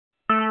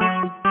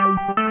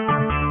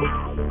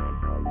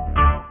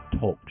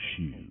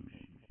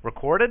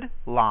Recorded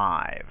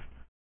live.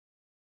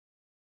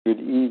 Good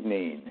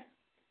evening.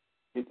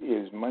 It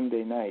is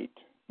Monday night,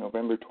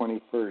 November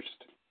 21st,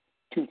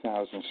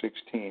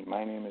 2016.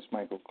 My name is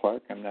Michael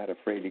Clark. I'm not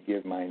afraid to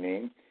give my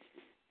name.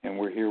 And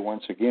we're here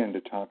once again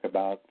to talk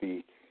about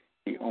the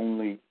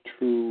only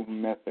true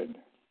method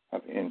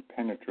of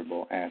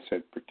impenetrable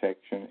asset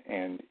protection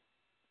and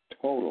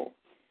total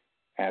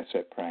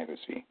asset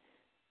privacy.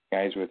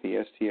 Guys, with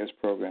the STS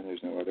program,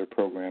 there's no other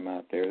program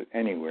out there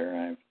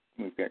anywhere.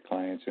 We've got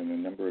clients in a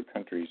number of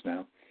countries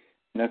now.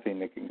 Nothing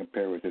that can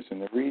compare with this.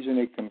 And the reason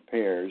it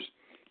compares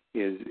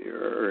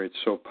or it's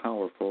so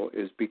powerful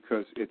is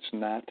because it's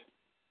not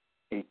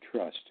a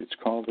trust. It's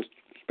called a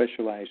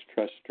specialized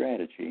trust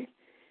strategy.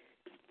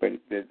 But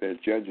the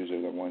judges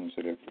are the ones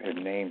that have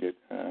named it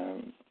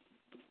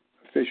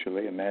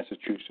officially a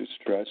Massachusetts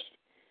trust,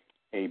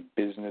 a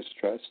business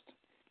trust,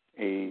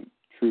 a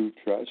true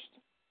trust,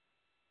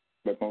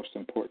 but most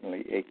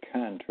importantly, a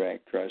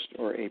contract trust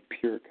or a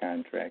pure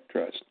contract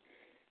trust.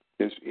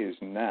 This is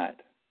not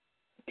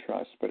a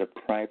trust, but a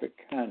private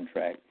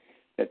contract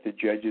that the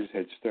judges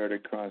had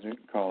started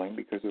calling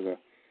because of the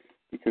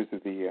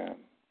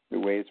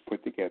way it's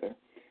put together.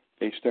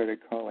 They started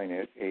calling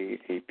it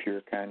a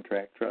pure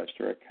contract trust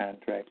or a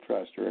contract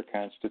trust or a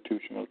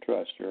constitutional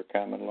trust or a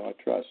common law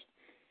trust.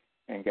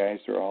 And guys,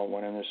 they're all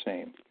one and the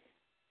same.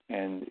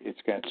 And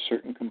it's got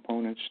certain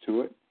components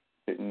to it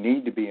that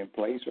need to be in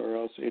place, or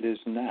else it is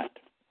not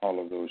all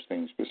of those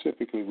things.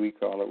 Specifically, we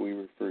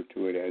refer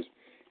to it as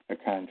a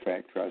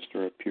contract trust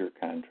or a pure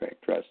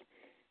contract trust.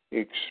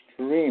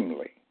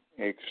 Extremely,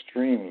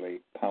 extremely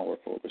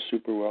powerful. The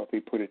super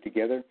wealthy put it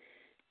together,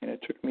 and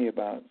it took me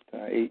about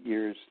 8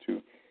 years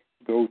to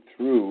go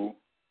through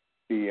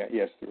the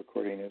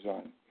recording is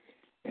on.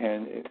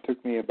 And it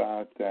took me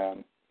about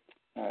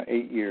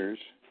 8 years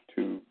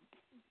to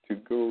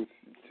go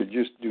to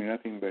just do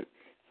nothing but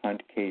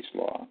hunt case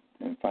law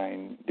and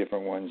find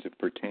different ones that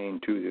pertain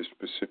to this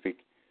specific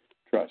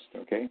trust,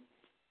 okay?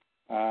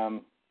 I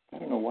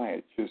don't know why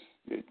it just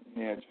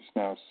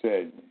now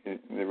said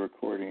the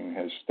recording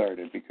has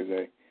started, because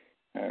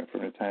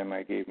from the time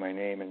I gave my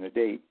name and the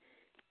date,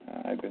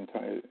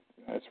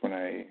 that's when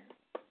I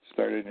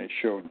started, and it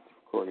showed the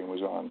recording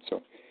was on.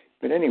 So,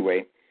 but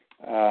anyway,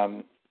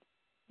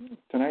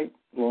 tonight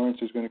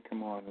Lawrence is going to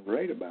come on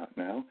right about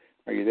now.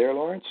 Are you there,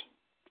 Lawrence?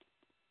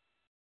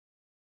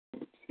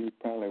 Oops, he's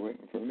probably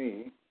waiting for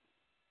me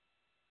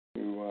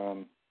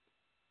to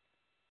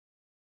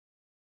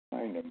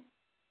find him.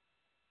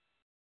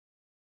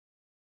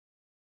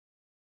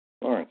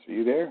 Lawrence, are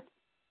you there?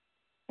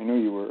 I know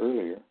you were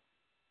earlier.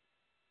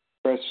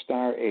 Press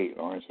 *8,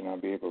 Lawrence, and I'll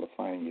be able to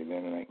find you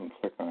then, and I can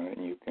click on it,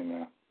 and you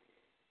can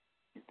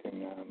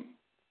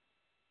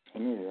I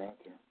know you're out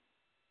there.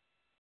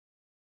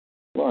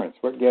 Lawrence,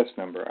 what guest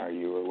number are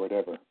you, or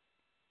whatever?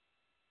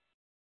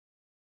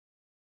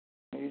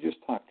 You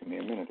just talked to me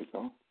a minute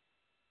ago.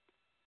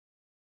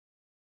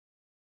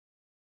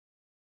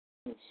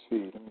 Let me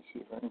see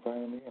if I can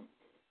find him again.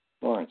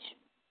 Lawrence,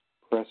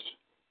 press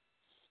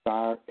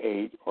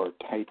 *8 or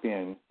type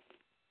in.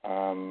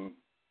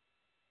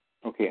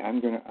 Okay, I'm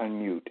going to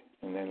unmute,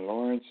 and then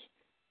Lawrence,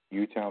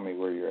 you tell me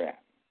where you're at.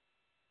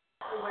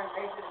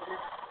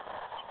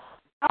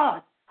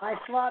 Oh, I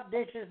swapped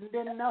dishes and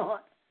didn't know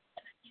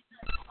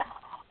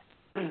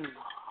it.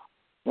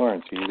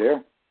 Lawrence, are you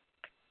there?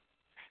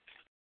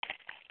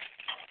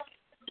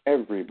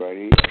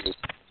 Everybody is...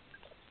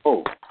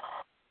 Oh,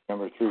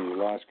 number 3, you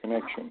lost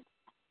connection.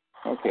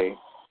 Okay.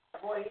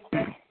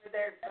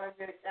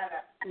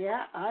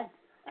 Yeah,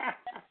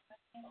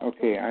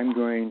 Okay, I'm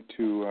going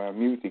to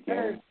mute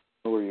again.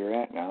 Where you're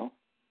at now.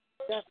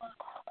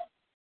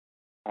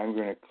 I'm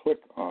going to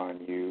click on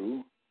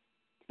you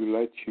to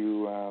let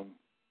you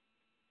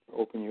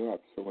open you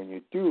up. So when you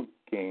do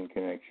gain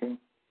connection,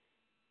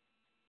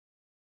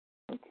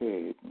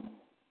 okay.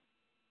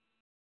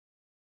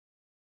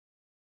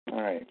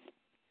 All right.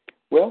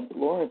 Well,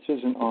 Lawrence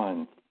isn't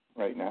on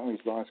right now.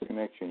 He's lost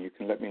connection. You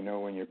can let me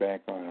know when you're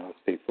back on. I'll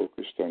stay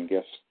focused on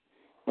guests.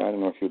 I don't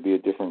know if you'll be a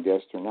different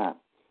guest or not.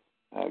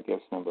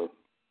 Guest number.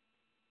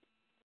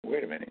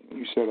 Wait a minute.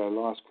 You said I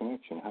lost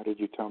connection. How did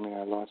you tell me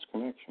I lost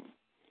connection?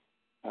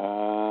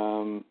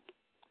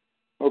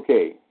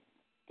 Okay.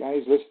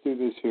 Guys, let's do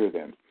this here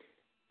then.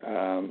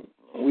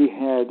 We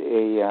had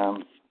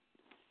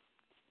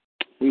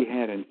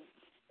an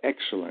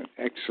excellent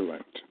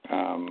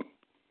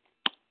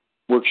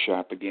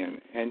workshop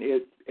again. And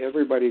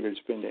everybody that's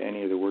been to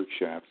any of the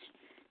workshops,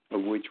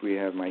 of which we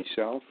have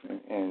myself,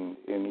 and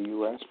in the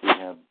U.S. we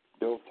have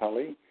Bill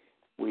Tully.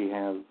 We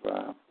have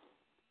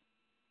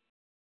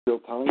Bill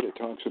Tully that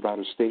talks about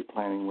estate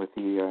planning with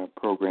the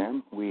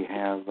program. We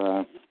have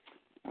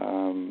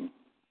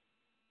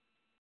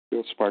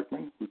Bill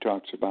Sparkman, who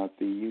talks about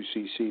the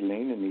UCC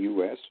lien in the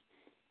U.S.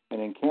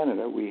 And in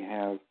Canada, we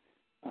have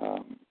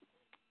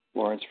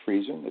Lawrence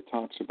Friesen that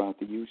talks about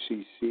the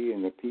UCC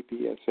and the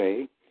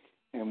PPSA.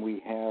 And we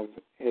have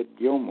Ed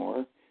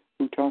Gilmore,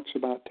 who talks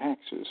about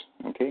taxes,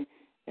 okay?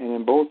 And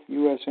in both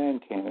U.S.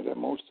 and Canada,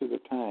 most of the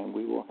time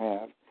we will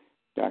have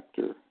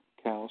Dr.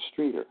 Cal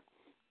Streeter,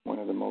 one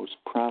of the most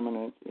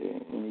prominent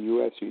in the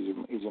U.S.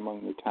 He's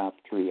among the top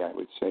three, I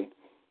would say.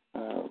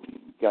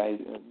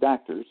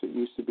 Doctors that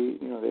used to be,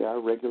 they are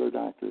regular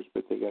doctors,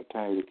 but they got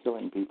tired of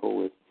killing people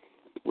with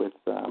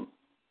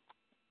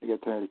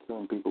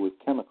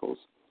chemicals,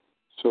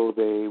 so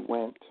they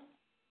went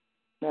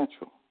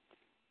natural.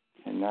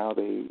 And now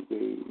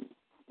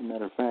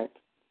matter of fact,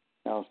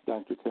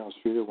 Dr. Cal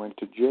Streeter went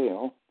to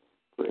jail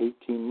for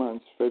 18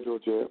 months, federal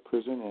jail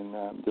prison in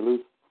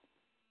Duluth,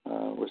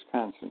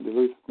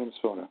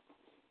 Minnesota,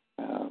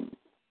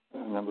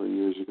 a number of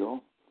years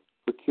ago,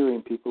 for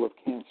curing people of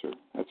cancer.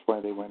 That's why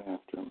they went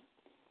after him.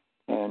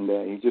 And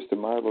he's just a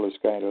marvelous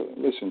guy to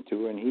listen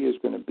to, and he is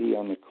going to be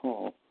on the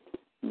call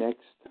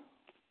next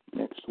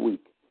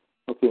week.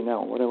 Okay,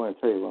 now what I want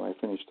to tell you when I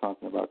finish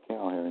talking about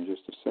Cal here in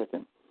just a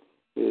second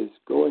is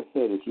go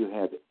ahead if you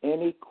have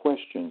any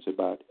questions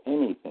about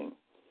anything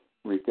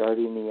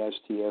regarding the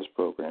STS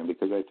program,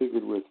 because I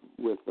figured with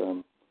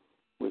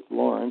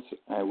Lawrence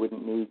I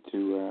wouldn't need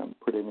to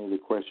put any of the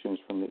questions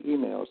from the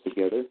emails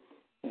together,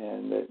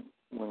 and that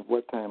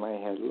what time I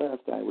had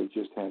left I would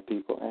just have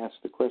people ask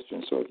the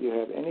questions. So if you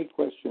have any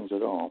questions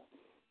at all,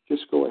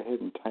 just go ahead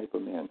and type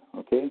them in,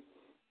 okay?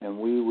 And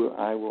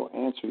I will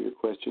answer your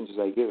questions as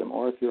I get them.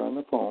 Or if you're on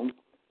the phone,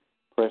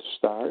 press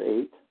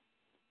 *8,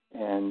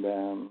 and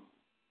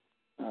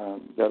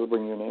that'll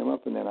bring your name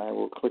up, and then I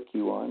will click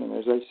you on. And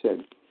as I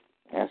said,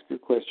 ask your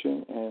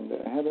question and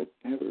have it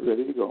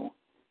ready to go,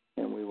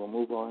 and we will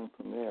move on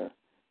from there.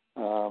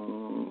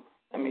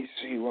 Let me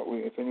see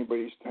if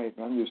anybody's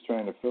typing. I'm just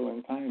trying to fill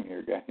in time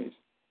here, guys.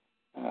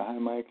 Hi,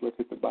 Mike. Look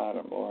at the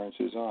bottom. Lawrence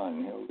is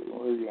on.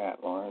 Where are you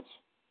at, Lawrence?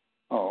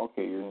 Oh,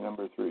 okay. You're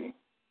number 3.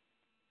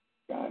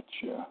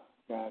 Gotcha.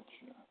 There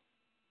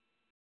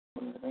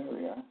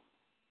we are.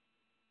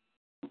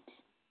 Oops.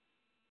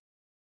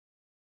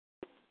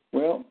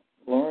 Well,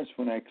 Lawrence,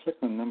 when I click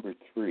on number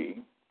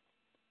 3,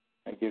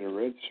 I get a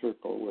red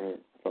circle with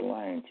a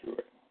line through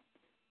it,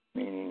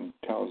 meaning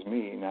tells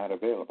me not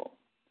available.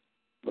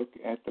 Look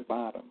at the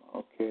bottom.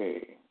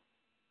 Okay.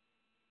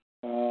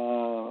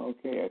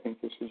 Okay, I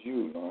think this is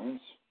you,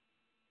 Lawrence.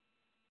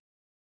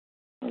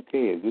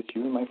 Okay, is this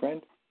you, my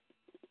friend?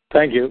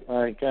 Thank you.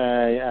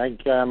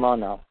 I'm on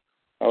now.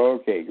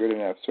 Okay, good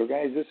enough. So,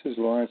 guys, this is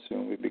Lawrence,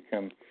 and we've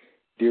become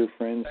dear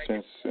friends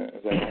since,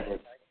 as I know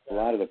with a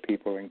lot of the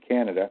people in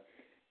Canada,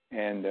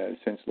 and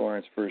since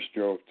Lawrence first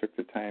took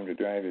the time to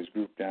drive his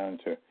group down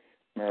to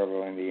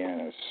Maryville,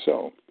 Indiana.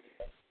 So,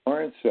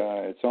 Lawrence,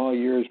 it's all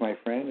yours, my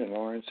friend, and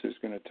Lawrence is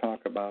going to talk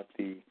about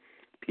the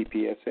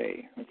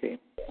PPSA. Okay,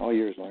 all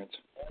yours, Lawrence.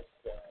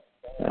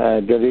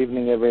 Good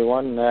evening,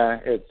 everyone.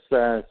 It's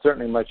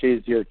certainly much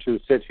easier to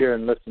sit here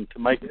and listen to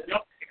Mike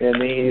in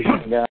the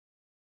evening.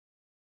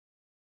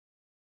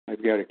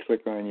 I've got to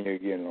click on you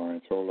again,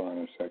 Lawrence. Hold on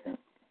a second.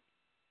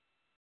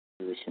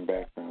 There was some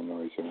background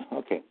noise.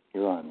 Okay,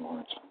 you're on,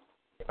 Lawrence.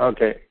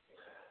 Okay.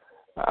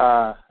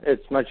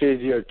 It's much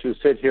easier to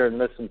sit here and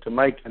listen to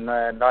Mike and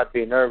not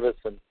be nervous.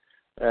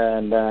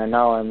 And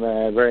now I'm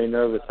very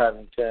nervous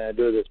having to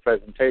do this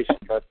presentation,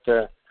 but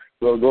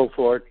we'll go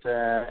for it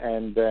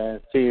and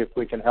see if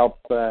we can help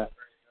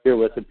here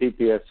with the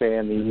PPSA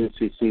and the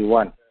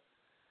UCC1.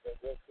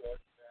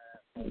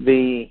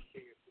 The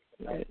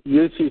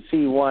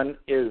UCC1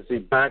 is the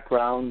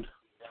background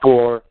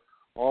for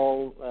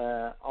all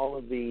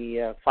of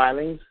the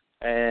filings,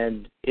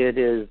 and it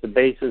is the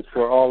basis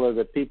for all of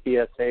the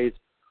PPSAs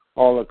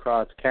all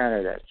across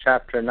Canada.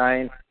 Chapter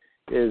 9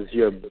 is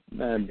your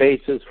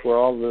basis for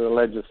all the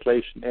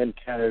legislation in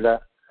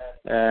Canada,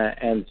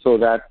 and so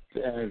that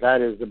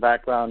is the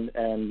background.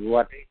 And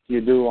what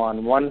you do on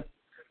the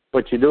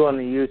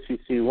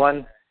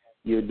UCC1,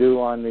 you do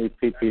on the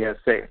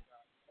PPSA.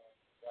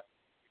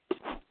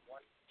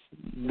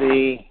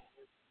 The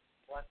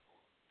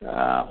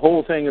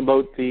whole thing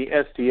about the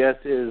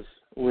STS is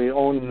we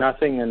own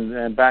nothing,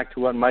 and back to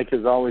what Mike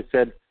has always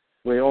said,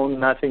 we own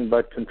nothing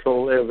but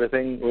control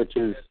everything, which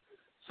is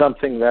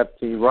something that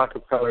the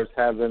Rockefellers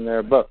have in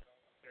their book.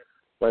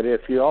 But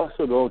if you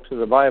also go to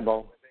the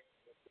Bible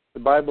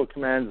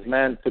commands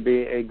man to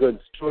be a good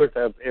steward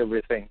of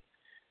everything.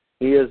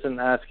 He isn't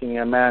asking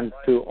a man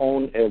to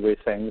own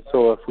everything.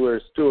 So if we're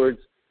stewards,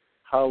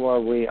 how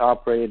are we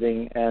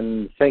operating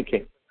and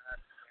thinking?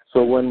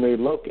 So when we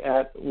look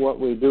at what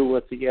we do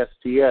with the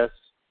STS,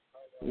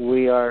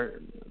 we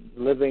are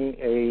living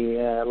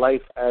a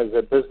life as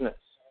a business.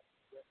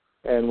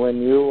 And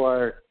when you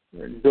are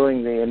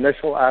doing the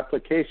initial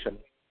application,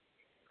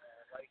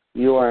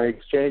 you are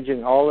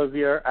exchanging all of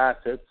your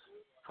assets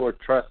for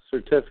trust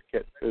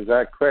certificates. Is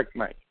that correct,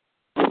 Mike?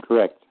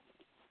 Correct.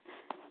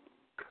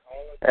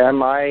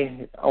 Am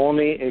I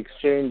only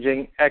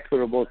exchanging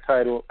equitable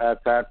title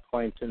at that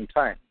point in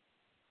time?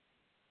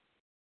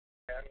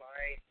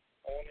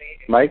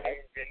 Mike?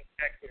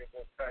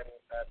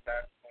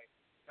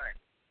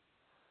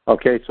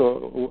 Okay,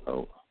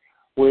 so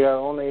we are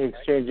only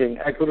exchanging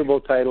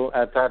equitable title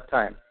at that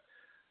time.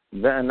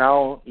 Then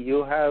now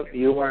you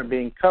are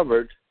being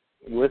covered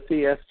with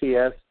the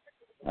STS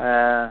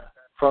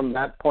from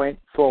that point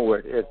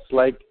forward. It's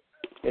like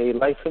a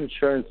life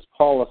insurance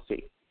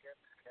policy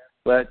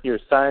that you're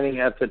signing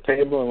at the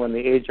table, and when the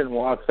agent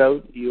walks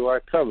out, you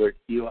are covered.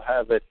 You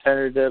have a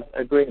tentative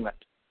agreement.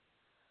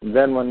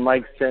 Then when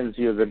Mike sends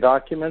you the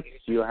documents,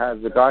 you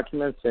have the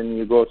documents, and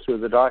you go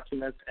through the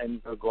documents,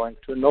 and you're going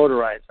to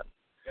notarize them.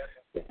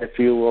 If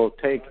you will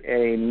take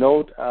a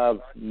note of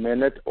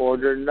minute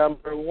order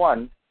number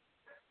 1,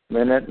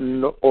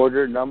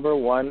 order number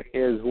 1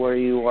 is where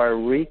you are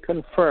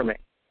reconfirming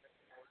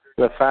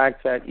the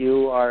fact that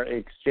you are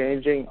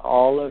exchanging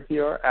all of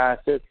your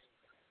assets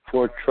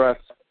for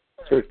trust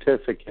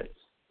certificates.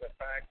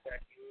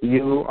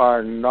 You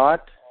are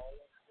not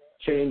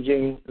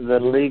changing the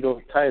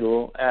legal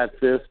title at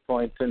this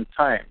point in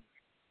time.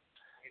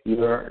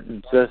 You're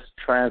just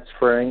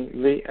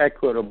transferring the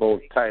equitable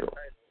title.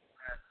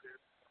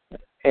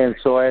 And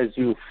so as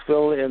you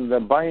fill in the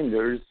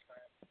binders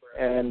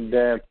and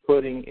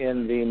putting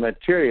in the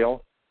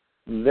material,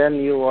 then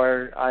you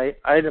are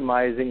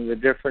itemizing the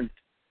different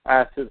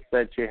assets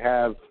that you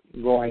have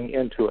going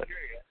into it.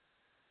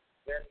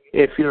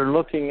 If you're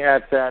looking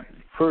at that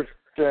first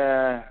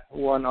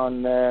one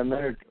on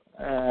minute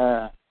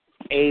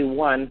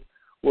A1,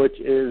 which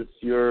is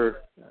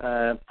your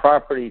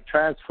property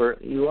transfer,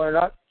 you are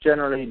not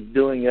generally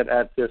doing it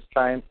at this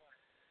time.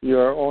 You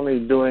are only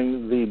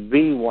doing the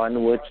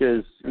B1, which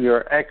is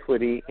your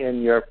equity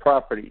in your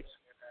properties.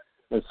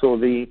 And so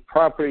the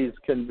properties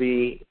can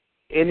be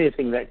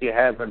anything that you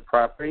have in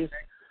properties,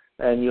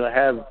 and you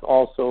have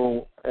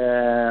also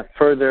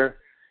further,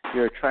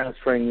 you're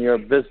transferring your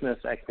business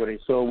equity.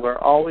 So we're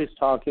always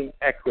talking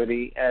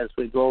equity as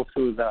we go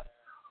through the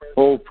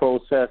whole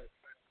process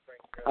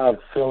of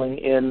filling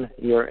in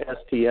your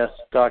STS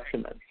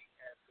documents.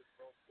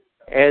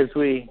 As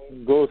we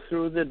go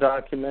through the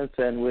documents,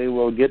 and we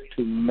will get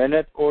to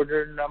minute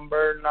order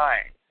number 9.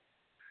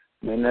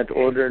 Minute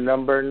order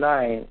number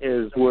 9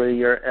 is where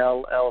your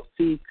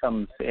LLC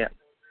comes in.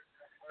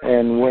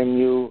 And when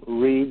you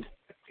read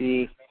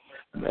the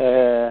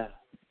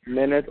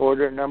minute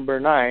order number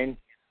 9,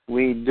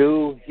 we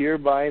do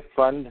hereby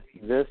fund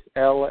this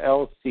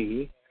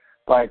LLC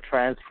by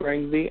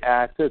transferring the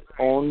assets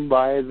owned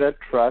by the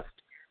trust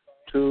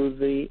to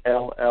the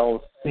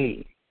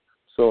LLC.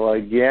 So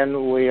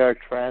again, we are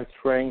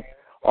transferring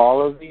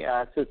all of the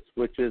assets,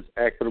 which is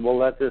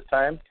equitable at this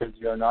time because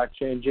you're not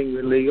changing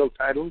the legal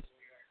titles.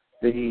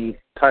 The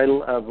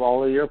title of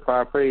all of your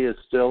property is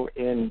still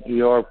in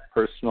your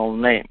personal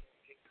name.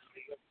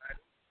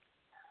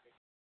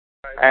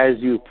 As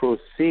you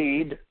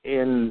proceed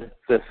in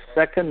the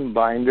second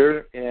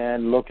binder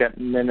and look at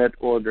minute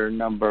order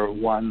number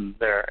 1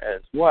 there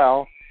as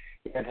well,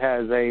 it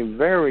has a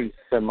very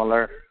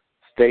similar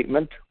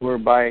statement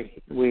whereby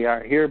we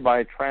are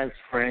hereby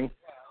transferring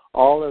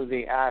all of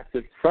the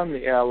assets from the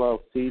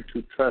LLC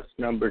to trust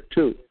number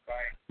 2.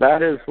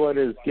 That is what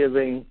is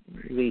giving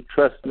the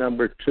trust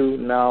number 2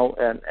 now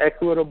an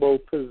equitable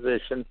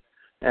position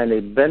and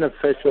a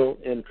beneficial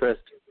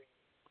interest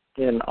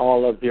in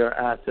all of your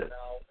assets.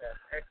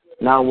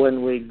 Now,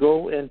 when we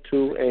go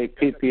into a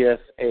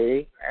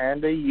PPSA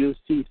and a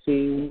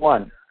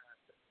UCC1,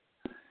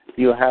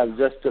 you have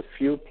just a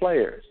few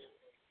players.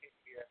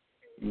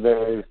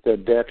 There is the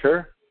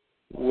debtor,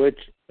 which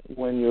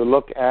when you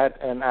look at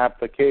an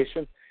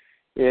application,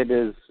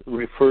 it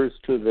refers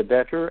to the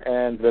debtor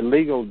and the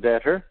legal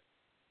debtor.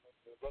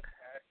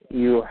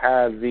 You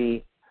have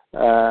the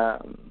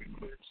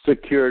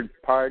secured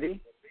party,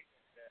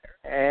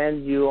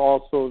 and you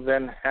also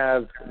then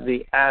have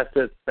the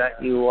assets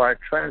that you are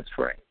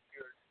transferring.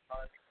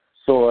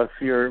 So if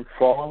you're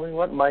following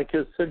what Mike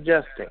is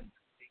suggesting,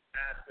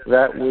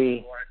 that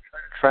we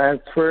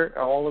transfer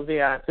all of the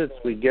assets,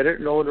 we get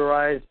it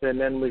notarized, and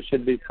then we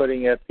should be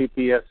putting a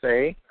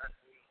PPSA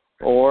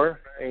or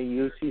a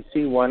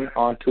UCC1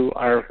 onto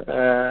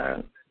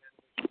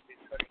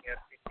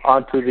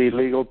the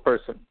legal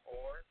person.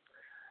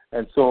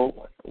 And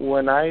so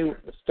when I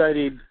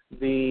studied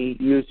the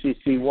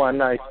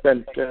UCC1, I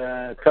spent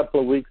a couple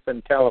of weeks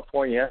in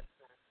California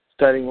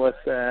studying with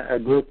a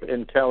group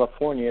in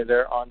California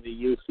there on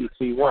the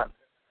UCC1.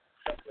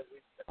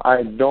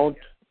 I don't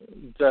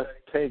just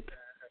take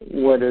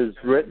what is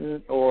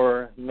written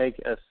or make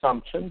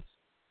assumptions.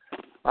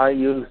 I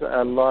use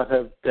a lot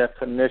of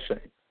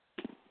definitions.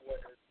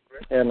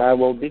 And I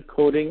will be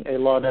quoting a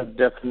lot of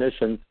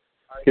definitions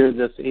here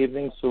this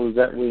evening so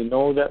that we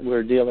know that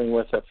we're dealing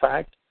with a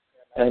fact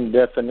and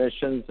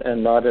definitions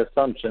and not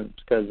assumptions,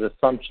 because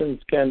assumptions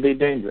can be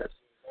dangerous.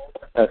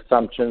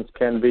 Assumptions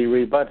can be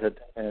rebutted,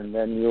 and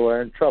then you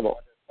are in trouble.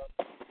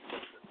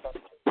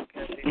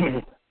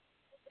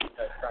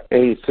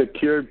 A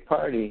secured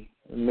party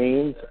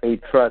means a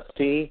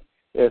trustee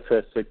if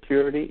a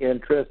security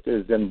interest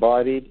is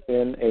embodied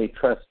in a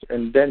trust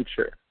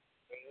indenture.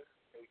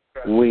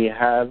 We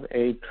have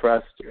a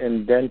trust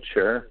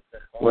indenture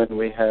when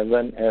we have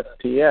an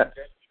STS.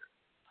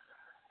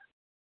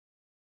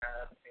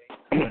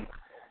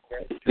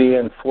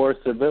 The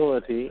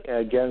enforceability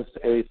against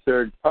a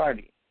third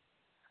party.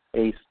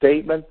 A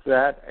statement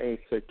that a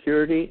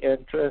security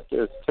interest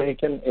is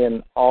taken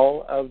in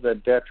all of the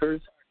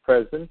debtors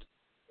present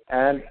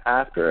and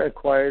after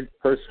acquired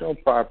personal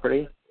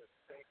property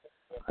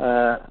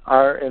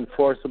are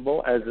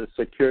enforceable as a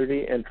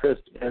security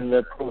interest in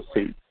the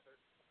proceeds.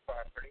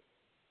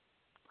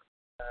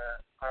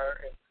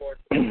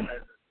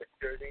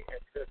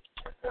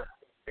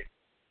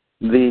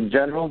 The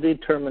general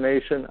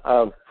determination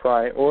of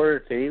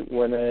priority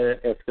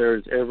if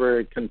there's ever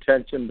a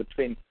contention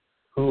between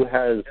who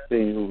has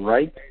the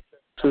right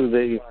to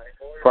the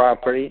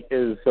property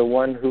is the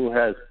one who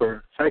has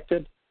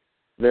perfected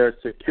their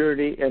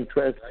security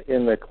interest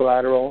in the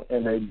collateral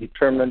in a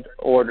determined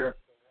order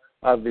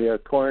of the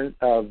occurrence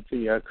of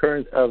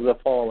the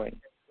following: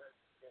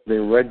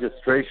 the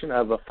registration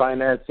of a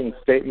financing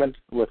statement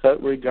without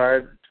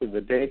regard to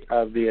the date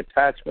of the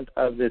attachment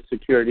of the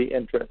security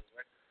interest.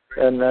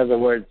 In other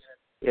words,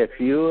 if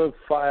you have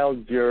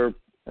filed your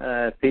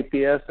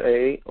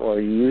PPSA or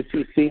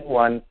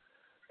UCC1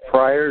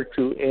 prior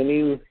to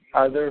any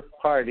other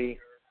party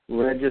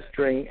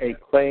registering a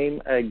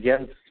claim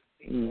against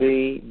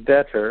the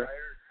debtor,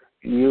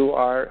 you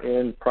are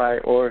in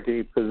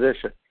priority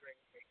position.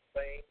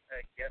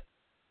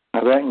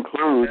 Now that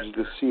includes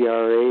the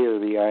CRA or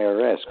the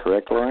IRS,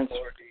 correct, Lawrence?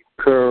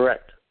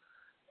 Correct.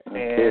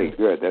 Okay, and,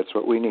 good. That's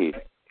what we need.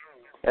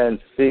 And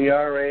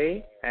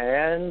CRA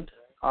and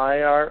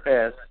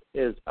IRS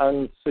is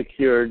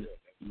unsecured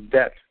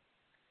debt.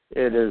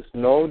 It is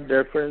no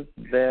different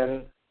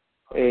than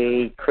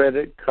a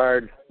credit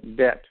card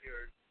debt.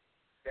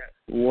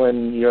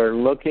 When you're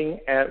looking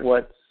at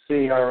what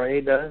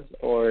CRA does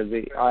or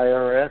the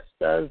IRS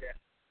does,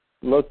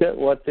 look at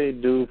what they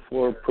do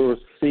for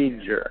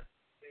procedure.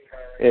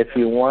 If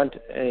you want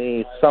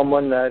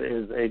someone that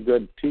is a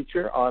good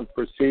teacher on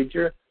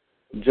procedure,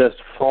 just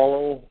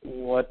follow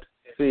what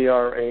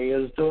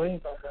CRA is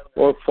doing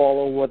or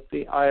follow what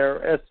the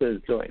IRS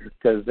is doing,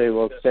 because they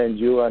will send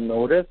you a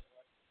notice.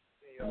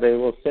 They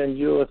will send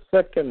you a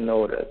second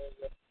notice.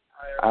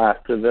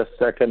 After the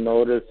second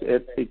notice,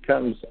 it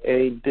becomes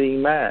a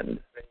demand.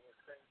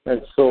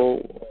 And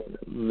so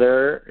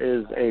there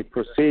is a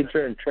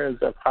procedure in terms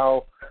of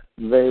how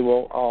they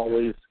will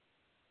always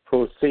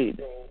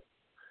proceed.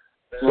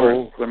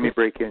 So let me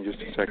break in just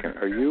a second.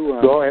 Are you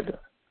go ahead.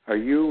 Are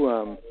you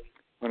on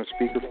a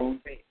speakerphone?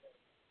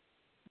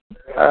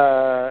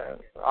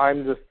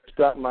 I'm just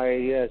got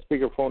my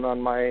speakerphone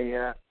on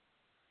my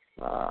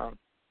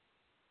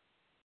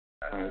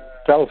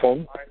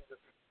telephone.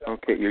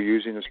 Okay, you're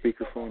using a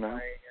speakerphone now?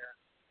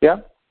 Yeah.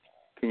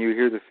 Can you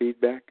hear the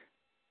feedback?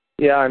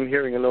 Yeah, I'm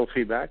hearing a little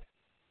feedback.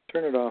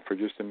 Turn it off for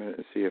just a minute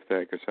and see if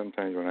that, because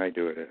sometimes when I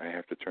do it, I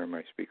have to turn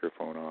my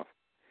speakerphone off.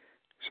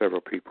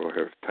 Several people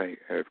have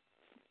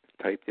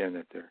typed in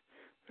that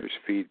there's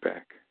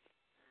feedback.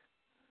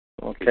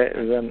 Okay,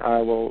 then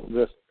I will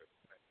just...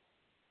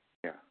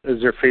 Yeah.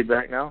 Is there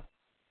feedback now?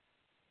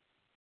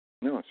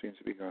 No, it seems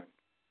to be gone.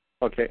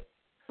 Okay.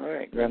 All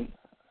right. Then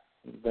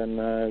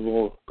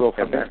we'll go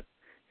from there.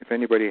 If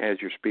anybody has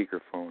your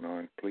speakerphone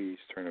on, please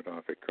turn it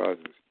off. For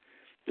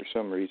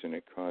some reason,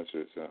 it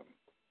causes...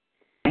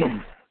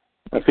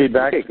 a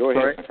feedback? Okay, go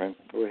ahead, my friend.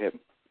 Go ahead.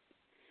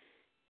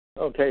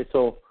 Okay,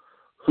 so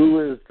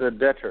who is the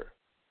debtor?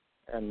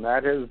 And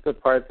that is the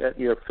part that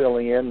you're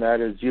filling in. That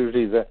is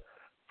usually the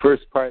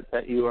first part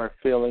that you are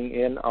filling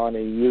in on a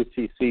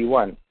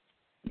UCC1.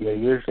 You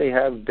usually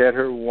have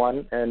debtor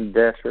 1 and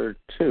debtor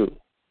 2.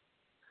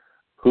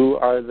 Who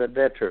are the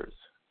debtors?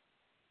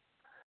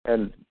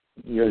 And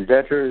your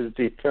debtors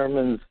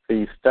determines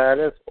the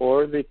status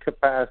or the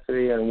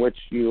capacity in which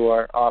you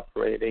are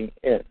operating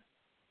in.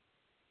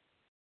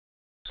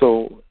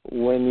 So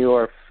when you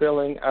are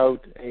filling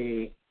out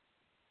a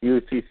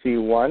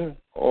UCC1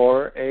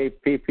 or a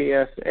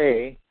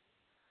PPSA,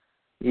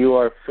 you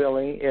are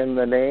filling in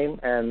the name,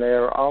 and they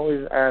are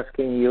always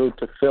asking you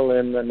to fill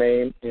in the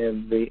name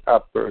in the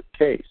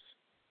uppercase.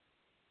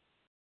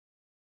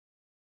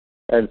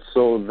 And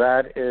so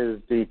that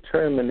is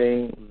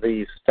determining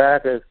the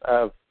status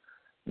of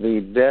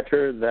the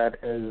debtor that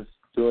is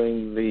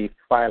doing the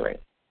filing.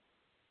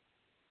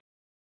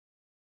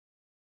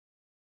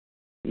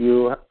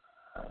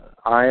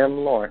 I am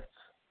Lawrence.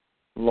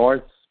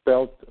 Lawrence,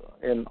 spelt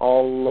in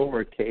all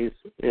lowercase,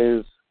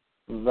 is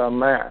the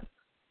man.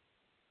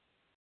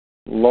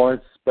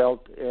 Lawrence,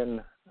 spelt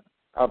in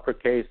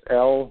uppercase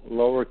L,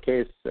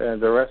 lowercase,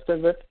 the rest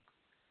of it,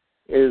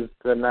 is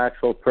the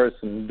natural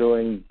person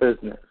doing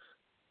business.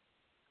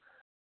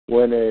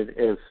 When it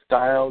is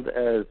styled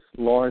as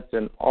Lawrence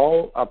in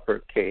all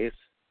uppercase,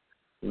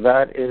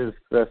 that is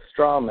the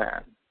straw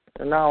man.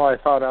 And now I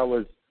thought I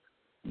was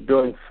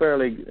doing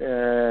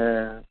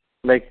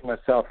making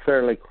myself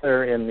fairly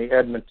clear in the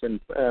Edmonton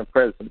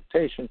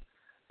presentation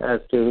as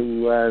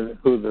to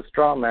who the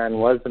straw man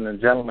was, and the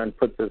gentleman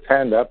puts his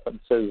hand up and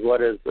says,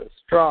 "What is the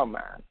straw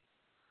man?"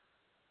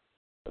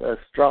 The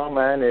straw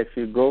man, if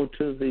you go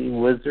to the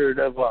Wizard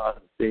of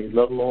Oz, the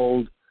little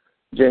old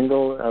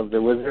jingle of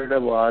the Wizard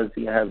of Oz,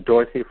 you have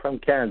Dorothy from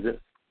Kansas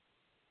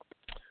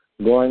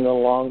going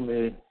along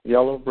the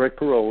yellow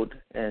brick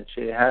road, and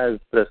she has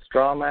the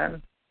straw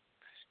man.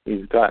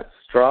 He's got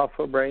straw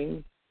for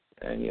brains,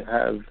 and you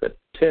have the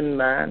tin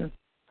man,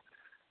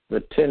 the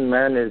Tin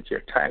Man is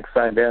your tax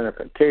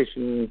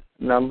identification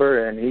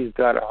number, and he's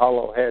got a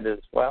hollow head as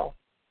well.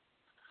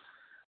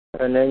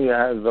 And then you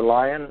have the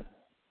Lion,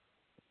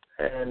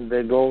 and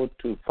they go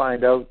to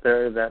find out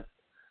there that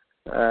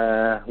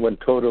when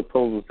Toto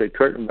pulls the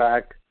curtain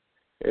back,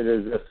 it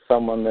is just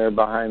someone there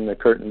behind the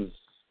curtains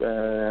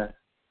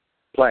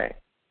playing.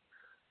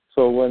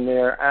 So when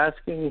they're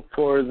asking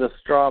for the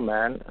straw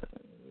man,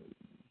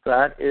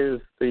 that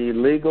is the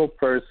legal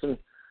person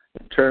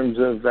in terms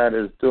of that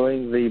is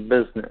doing the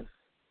business.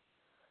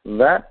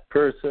 That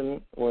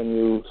person, when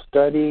you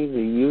study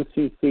the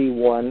UCC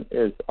 1,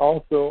 is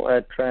also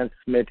a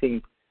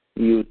transmitting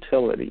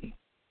utility.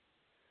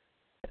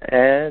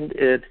 And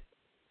it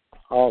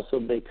also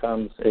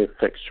becomes a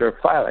fixture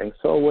filing.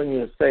 So when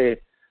you say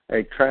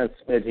a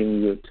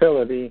transmitting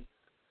utility,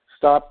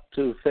 stop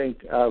to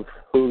think of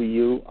who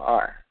you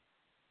are.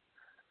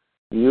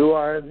 You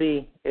are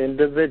the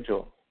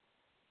individual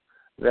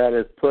that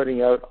is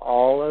putting out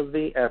all of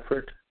the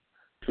effort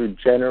to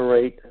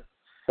generate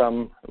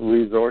some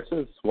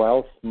resources,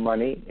 wealth,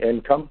 money,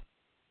 income,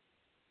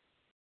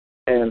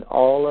 and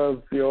all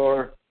of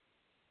your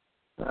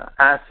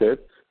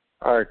assets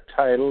are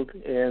titled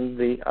in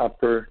the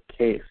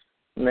uppercase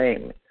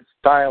name,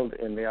 styled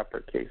in the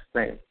uppercase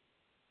name.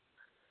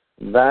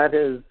 That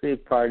is the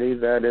party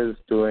that is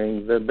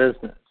doing the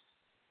business.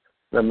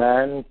 The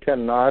man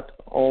cannot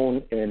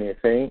own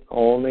anything,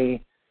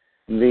 only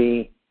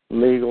the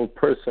legal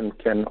person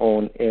can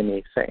own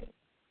anything,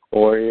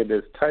 or it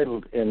is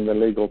titled in the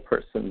legal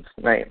person's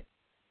name.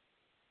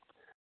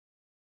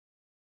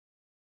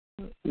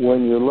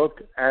 When you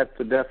look at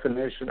the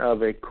definition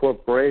of a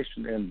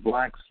corporation in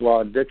Black's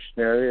Law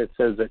Dictionary, it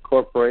says a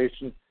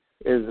corporation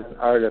is an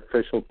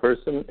artificial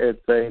person.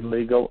 It's a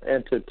legal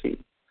entity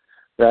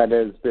that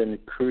has been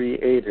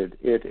created.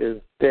 It is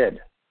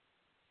dead.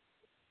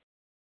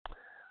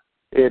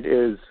 It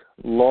is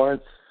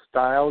Lawrence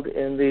styled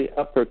in the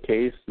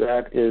uppercase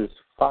that is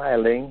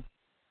filing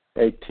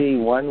a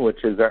T1,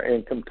 which is our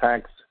income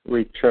tax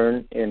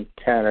return in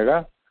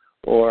Canada,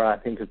 or I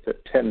think it's a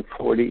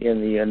 1040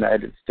 in the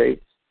United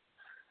States.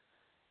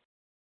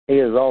 He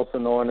is also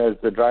known as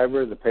the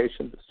driver, the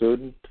patient, the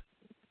student,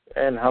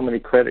 and how many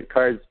credit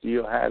cards do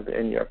you have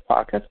in your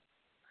pocket.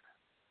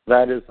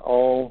 That is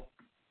all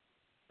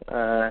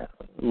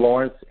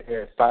Lawrence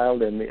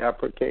styled in the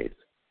uppercase.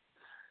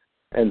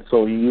 And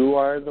so you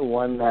are the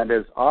one that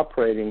is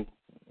operating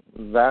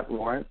that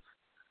Lawrence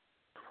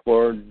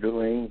for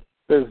doing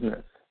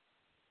business.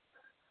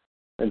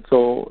 And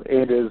so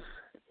it is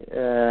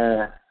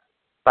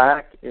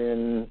back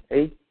in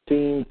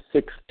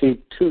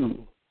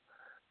 1862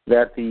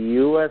 that the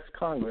U.S.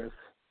 Congress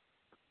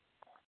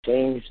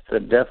changed the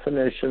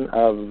definition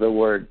of the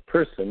word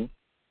person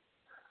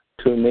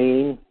to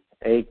mean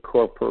a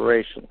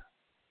corporation.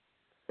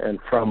 And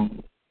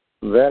from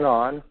then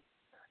on,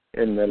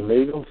 in the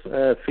legal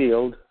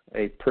field,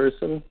 a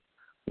person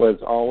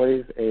was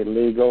always a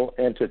legal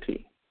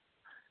entity.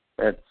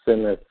 That's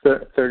in the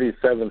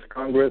 37th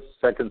Congress,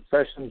 Second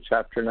Session,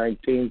 Chapter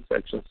 19,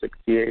 Section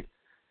 68,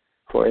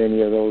 for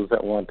any of those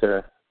that want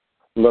to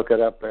look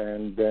it up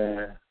and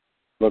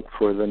look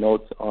for the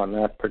notes on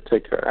that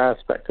particular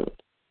aspect of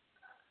it.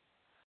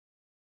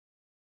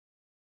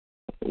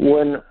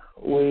 When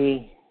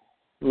we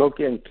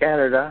look in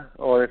Canada,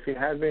 or if you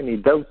have any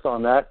doubts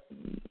on that,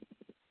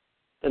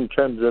 in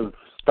terms of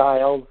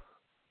styles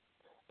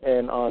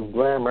and on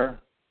grammar,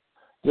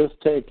 just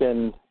take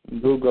and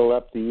Google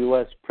up the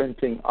U.S.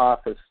 Printing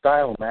Office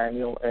Style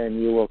Manual,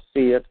 and you will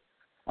see it,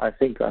 I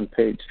think, on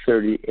page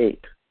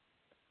 38.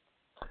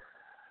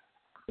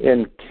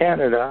 In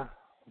Canada,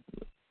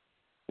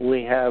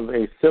 we have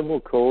a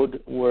civil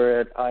code where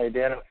it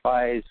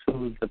identifies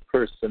who the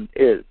person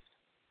is.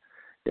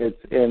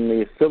 It's in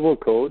the civil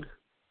code,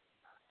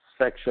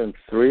 section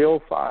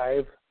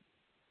 305.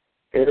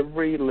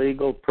 Every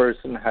legal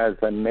person has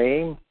a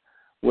name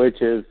which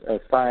is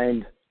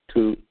assigned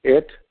to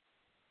it,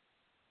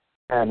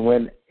 and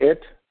when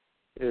it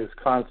is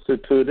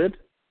constituted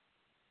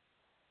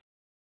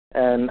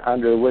and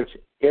under which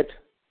it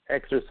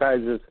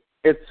exercises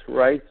its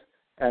rights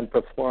and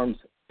performs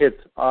its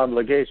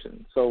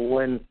obligations. So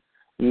when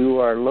you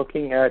are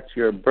looking at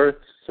your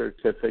birth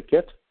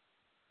certificate,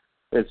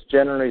 it's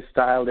generally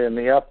styled in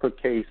the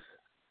uppercase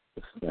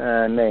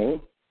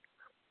name,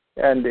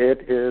 and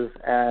it is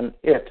an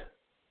it.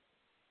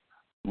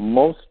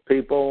 Most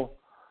people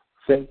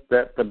think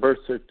that the birth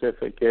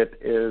certificate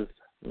is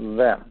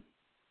them.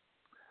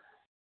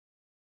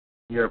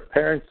 Your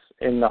parents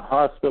in the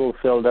hospital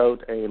filled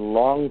out a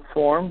long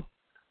form,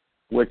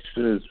 which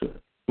is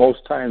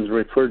most times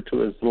referred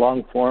to as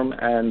long form,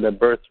 and the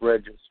birth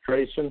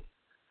registration.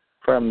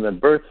 From the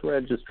birth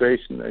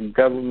registration, the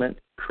government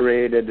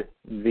created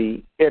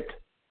the it,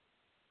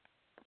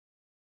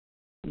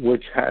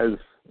 which has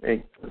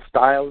a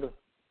styled,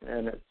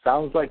 and it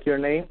sounds like your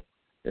name.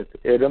 It's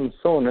idem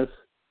sonus.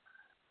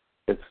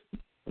 It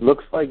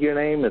looks like your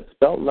name. It's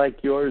spelled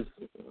like yours.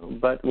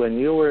 But when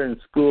you were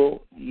in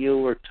school, you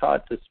were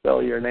taught to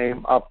spell your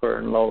name upper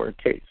and lower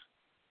case.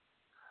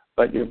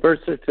 but your birth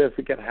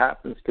certificate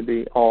happens to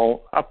be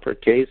all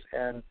uppercase.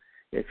 And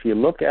if you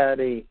look at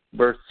a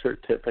birth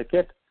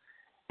certificate,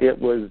 it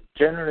was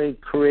generally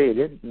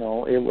created,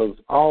 it was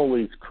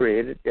always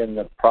created in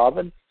the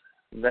province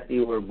that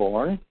you were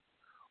born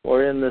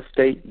or in the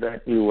state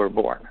that you were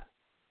born.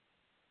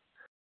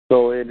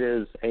 So it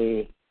is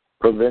a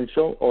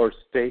provincial or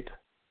state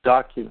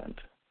document.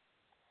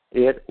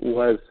 It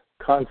was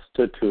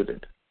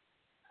constituted.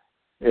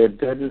 It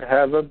didn't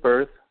have a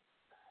birth.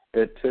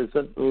 It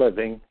isn't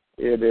living.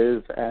 It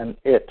is an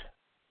it.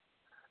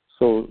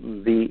 So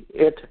the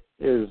it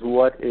is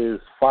what is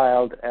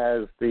filed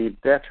as the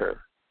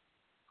debtor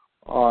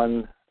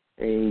on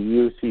a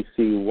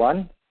UCC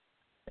 1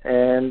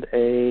 and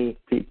a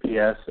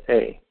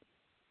PPSA.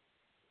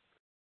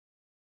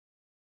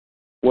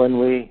 When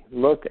we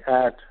look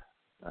at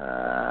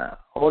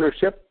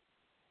ownership,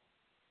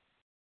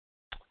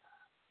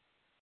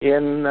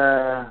 in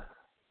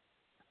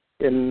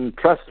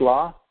trust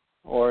law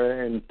or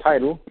in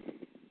title,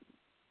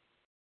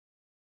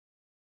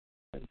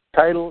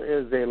 title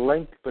is a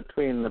link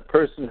between the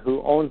person who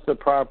owns the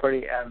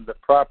property and the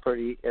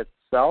property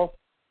itself.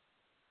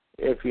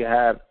 If you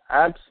have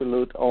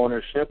absolute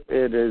ownership,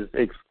 it is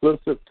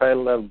exclusive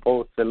title of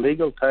both the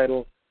legal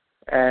title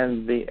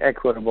and the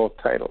equitable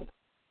title.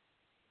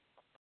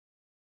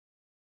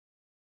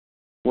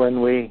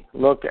 When we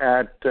look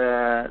at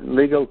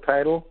legal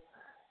title,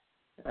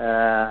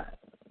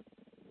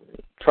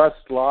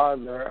 trust law,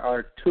 there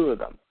are two of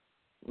them,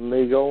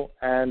 legal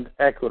and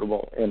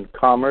equitable. In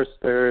commerce,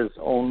 there is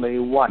only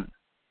one.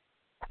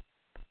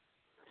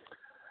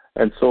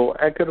 And so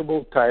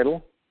equitable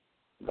title,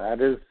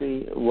 that is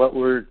what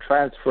we're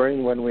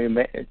transferring when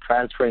we're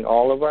transferring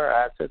all of our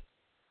assets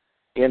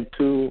in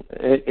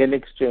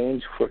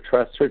exchange for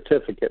trust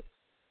certificates.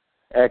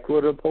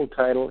 Equitable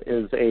title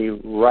is a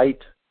right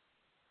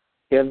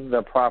in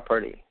the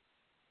property.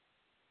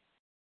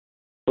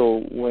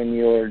 So when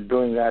you're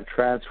doing that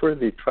transfer,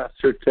 the trust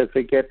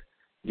certificate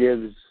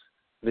gives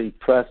the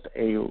trust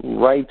a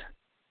right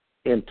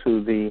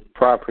into the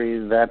property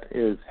that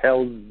is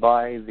held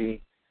by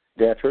the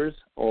debtors,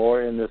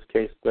 or in this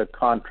case, the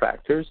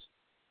contractors.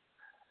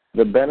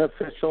 The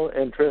beneficial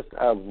interest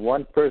of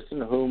one person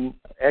whom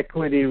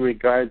equity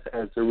regards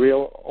as the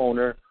real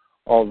owner,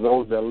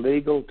 although the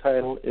legal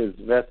title is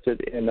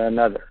vested in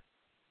another.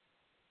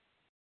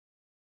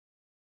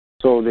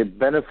 So the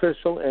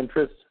beneficial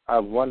interest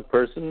of one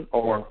person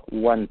or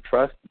one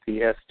trust,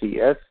 the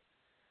STS,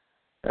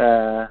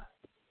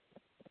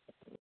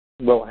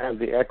 will have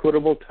the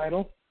equitable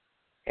title,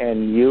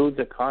 and you,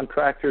 the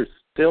contractor,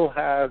 still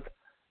have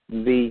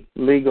the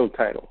legal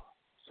title.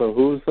 So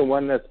who's the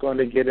one that's going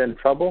to get in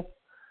trouble?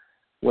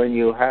 When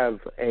you have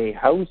a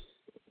house,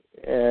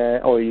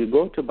 or you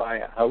go to buy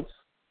a house,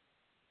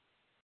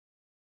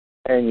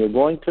 and you're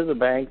going to the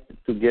bank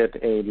to get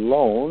a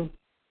loan,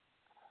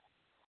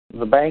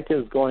 the bank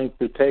is going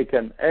to take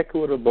an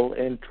equitable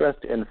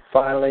interest in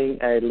filing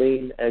a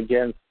lien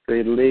against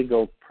the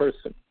legal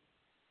person.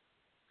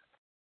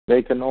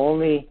 They can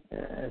only,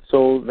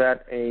 so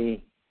that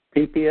a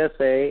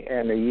PPSA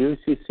and a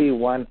UCC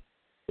 1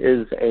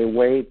 is a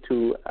way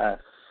to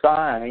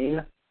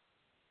assign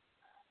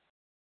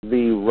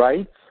the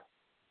rights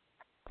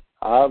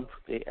of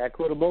the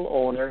equitable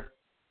owner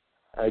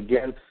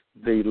against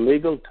the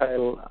legal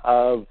title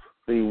of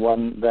the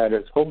one that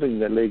is holding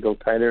the legal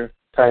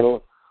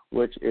title,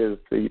 which is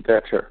the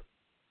debtor.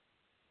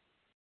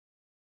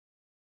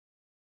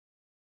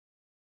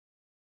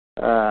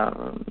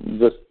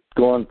 Just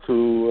going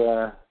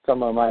through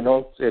some of my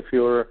notes. If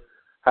you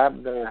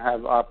happen to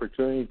have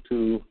opportunity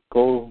to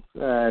go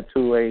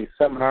to a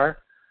seminar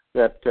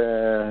that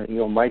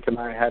Mike and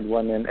I had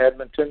one in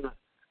Edmonton.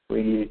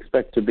 We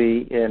expect to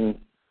be in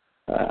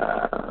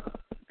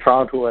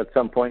Toronto at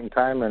some point in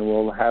time, and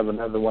we'll have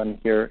another one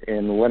here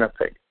in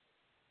Winnipeg.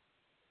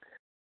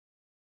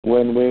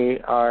 When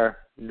we are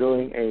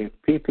doing a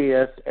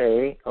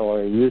PPSA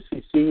or a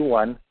UCC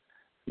 1,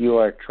 you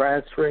are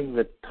transferring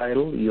the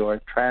title, you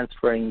are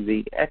transferring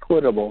the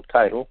equitable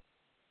title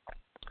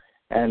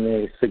and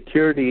the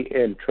security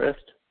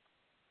interest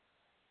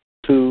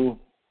to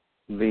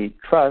the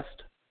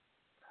trust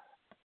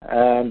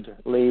and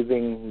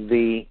leaving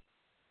the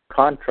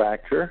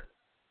contractor,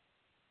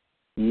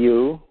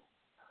 you,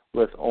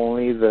 with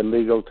only the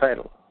legal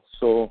title.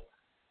 So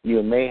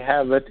you may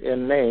have it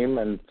in name,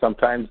 and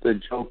sometimes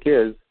the joke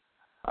is,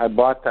 I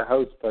bought the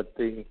house, but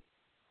the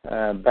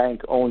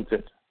bank owns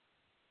it.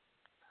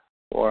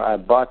 Or I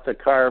bought the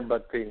car,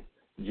 but the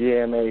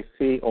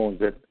GMAC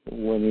owns it.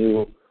 When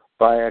you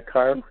buy a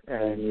car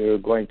and you're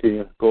going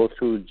to go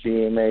through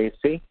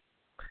GMAC,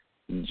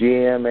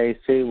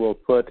 GMAC will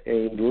put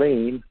a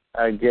lien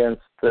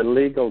against the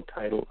legal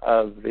title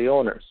of the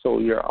owner. So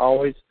you're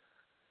always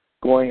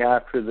going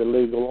after the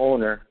legal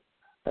owner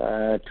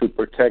to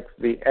protect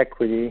the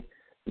equity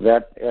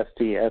that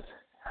STS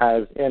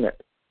has in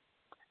it.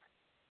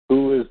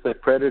 Who is the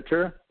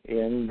creditor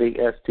in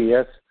the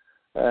STS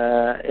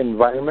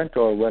environment,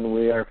 or when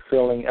we are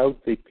filling out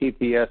the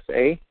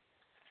PPSA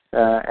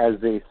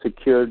as a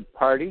secured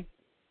party?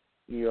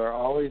 you're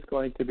always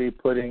going to be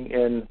putting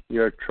in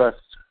your trust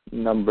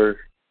number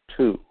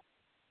 2.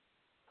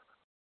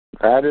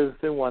 That is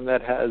the one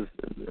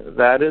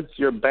that is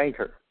your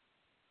banker.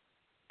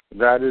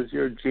 That is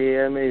your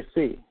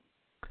GMAC.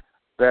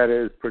 That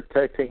is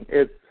protecting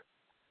its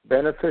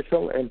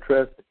beneficial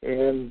interest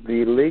in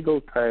the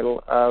legal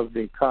title of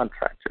the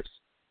contractors.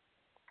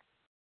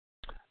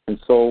 And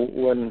so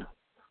when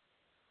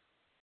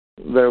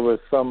there was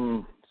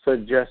some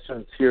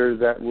suggestions here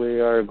that we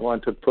are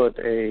going to put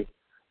a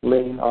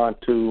lien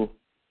onto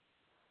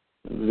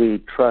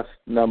the trust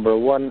number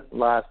 1,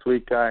 last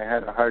week I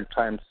had a hard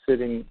time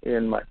sitting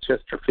in my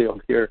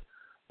Chesterfield here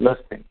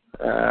listening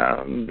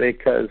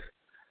because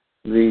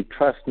the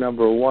trust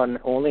number 1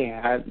 only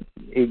had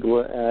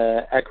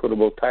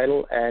equitable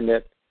title, and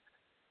it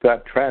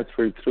got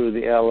transferred through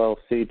the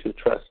LLC to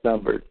trust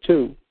number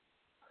 2.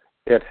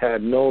 It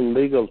had no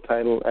legal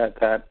title at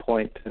that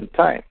point in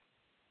time.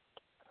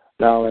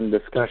 Now, in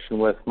discussion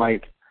with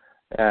Mike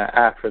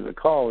after the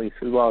call, he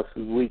said, well,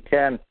 we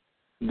can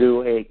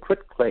do a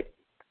quit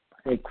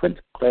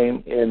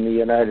claim in the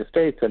United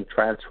States and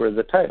transfer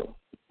the title.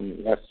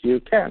 Yes, you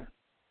can.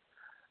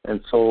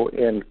 And so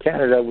in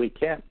Canada, we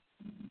can't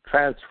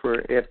transfer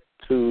it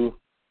to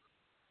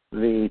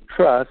the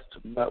trust,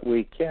 but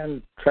we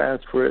can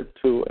transfer it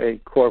to a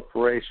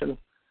corporation,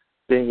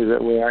 being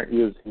that we aren't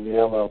using the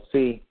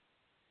LLC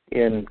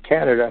in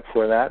Canada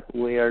for that.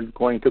 We are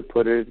going to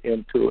put it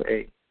into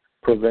a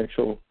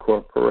provincial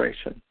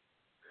corporation.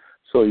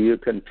 So you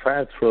can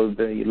transfer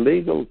the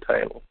legal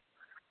title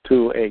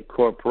to a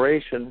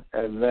corporation,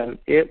 and then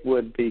it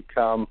would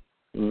become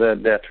the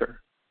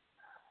debtor.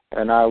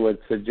 And I would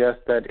suggest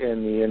that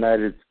in the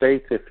United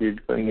States, if you're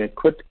doing a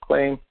quit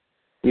claim,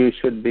 you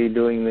should be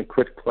doing the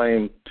quit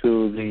claim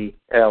to the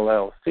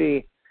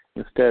LLC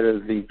instead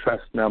of the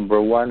trust number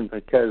 1,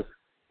 because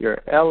your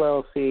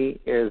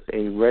LLC is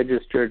a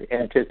registered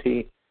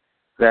entity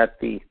that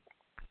the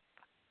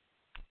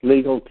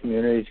legal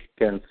community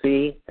can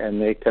see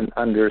and they can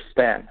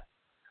understand.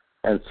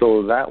 And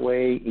so that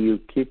way you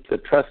keep the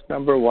trust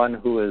number 1,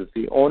 who is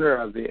the owner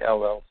of the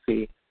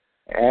LLC,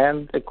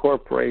 and the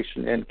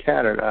corporation in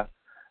Canada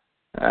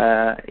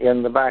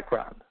in the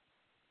background.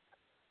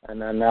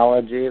 An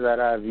analogy that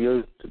I've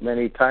used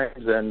many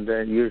times and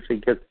usually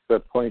gets the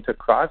point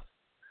across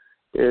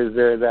is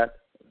that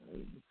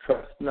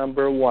trust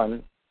number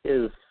 1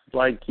 is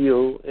like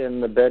you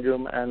in the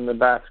bedroom and the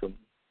bathroom.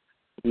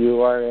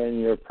 You are in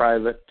your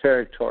private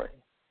territory.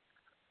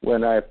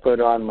 When I put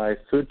on my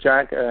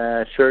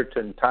shirt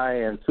and tie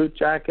and suit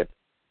jacket,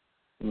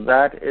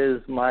 that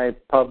is my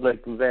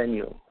public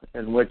venue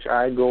in which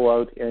I go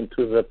out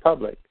into the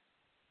public.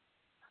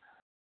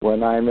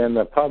 When I'm in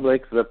the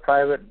public, the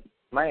private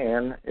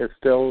man is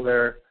still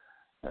there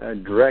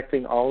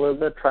directing all of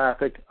the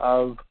traffic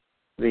of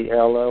the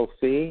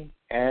LLC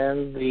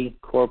and the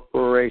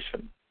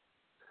corporation.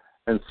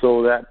 And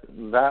so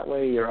that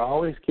way you're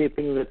always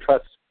keeping the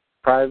trust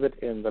private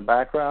in the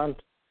background.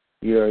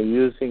 You're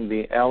using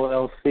the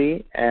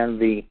LLC and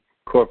the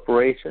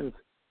corporations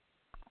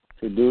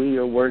to do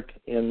your work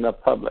in the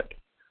public.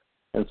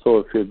 And so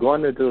if you're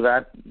going to do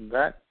that,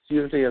 that's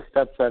usually a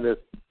step that is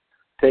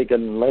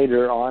taken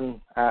later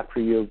on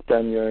after you've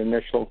done your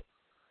initial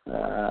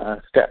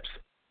steps.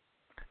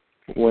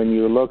 When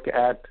you look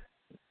at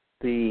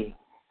the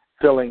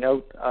filling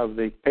out of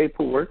the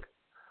paperwork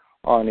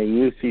on a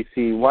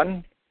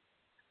UCC1,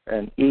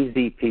 an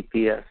easy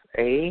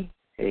PPSA,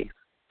 a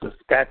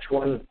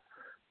Saskatchewan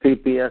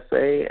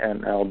PPSA,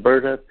 an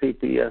Alberta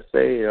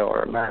PPSA,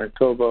 or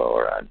Manitoba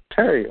or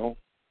Ontario,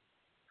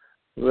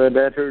 the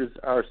debtors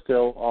are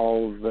still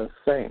all the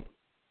same.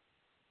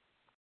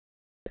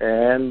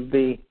 And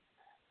the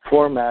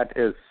format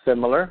is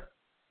similar,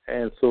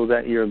 and so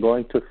that you're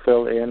going to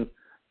fill in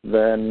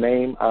the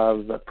name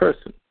of the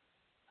person.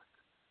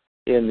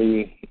 In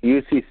the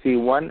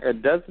UCC1,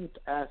 it doesn't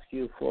ask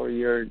you for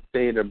your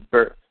date of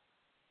birth,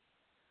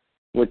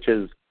 which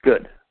is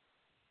good,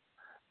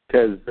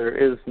 because there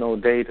is no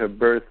date of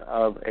birth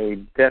of a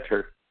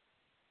debtor.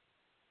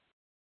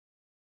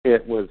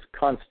 It was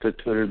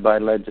constituted by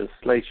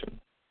legislation.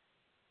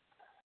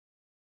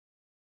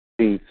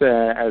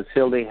 As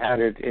Hildy had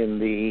it in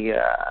the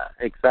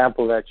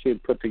example that she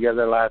had put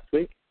together last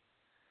week,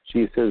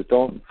 she says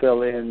don't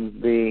fill in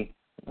the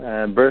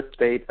birth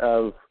date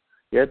of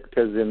it,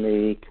 because in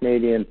the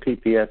Canadian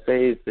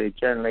PPSAs, they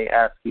generally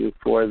ask you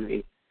for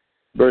the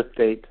birth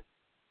date.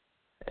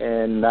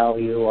 And now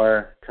you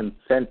are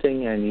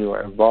consenting and you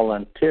are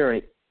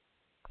volunteering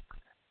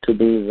to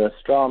be the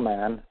straw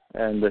man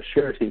and the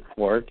surety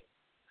for it,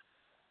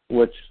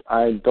 which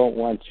I don't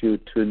want you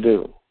to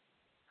do.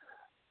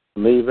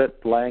 Leave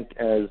it blank,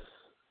 as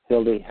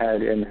Hildy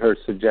had in her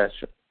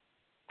suggestion.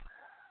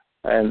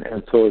 And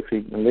so if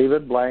you can leave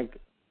it blank,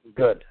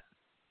 good.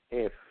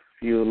 If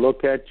you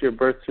look at your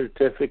birth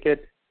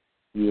certificate,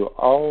 you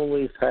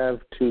always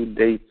have 2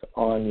 dates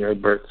on your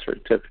birth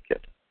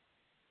certificate.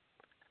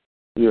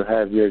 You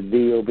have your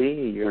DOB,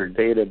 your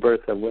date of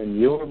birth of when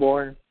you were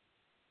born,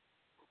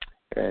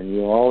 and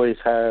you always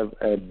have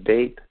a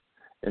date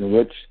in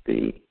which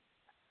the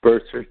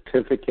birth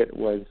certificate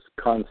was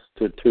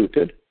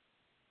constituted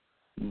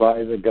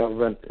by the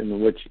government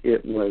in which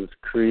it was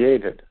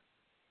created.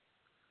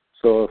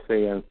 So if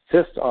they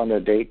insist on a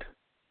date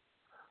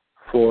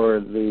for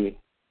the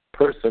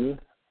person,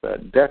 the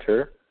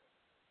debtor,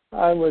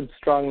 I would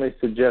strongly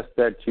suggest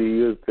that you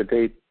use the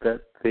date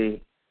that the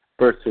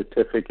birth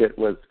certificate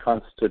was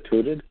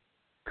constituted,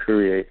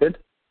 created,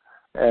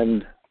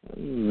 and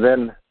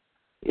then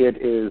it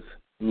is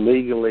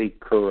legally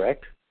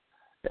correct,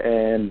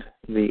 and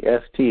the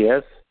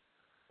STS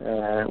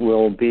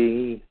will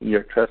be,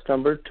 your trust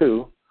number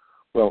 2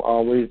 will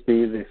always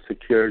be the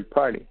secured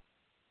party.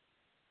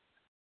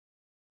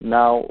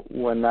 Now,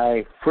 when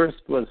I first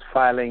was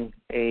filing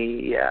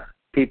a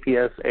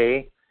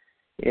PPSA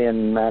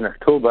in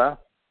Manitoba,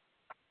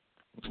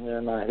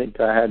 and I think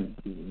I had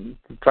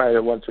tried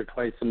it once or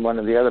twice in one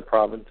of the other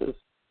provinces,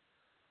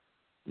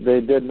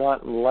 they did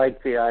not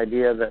like the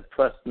idea that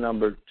trust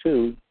number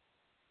 2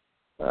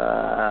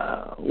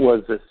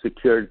 was a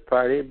secured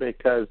party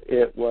because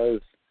it was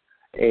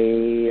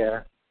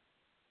a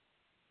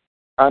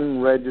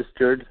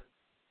unregistered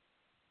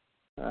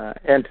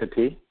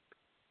entity,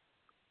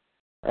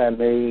 and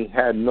they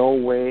had no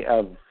way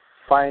of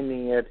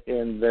finding it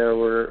in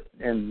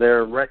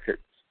their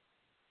records.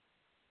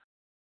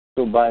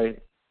 So by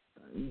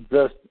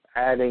just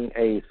adding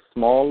a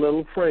small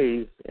little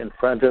phrase in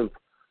front of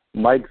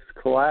Mike's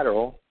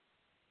collateral,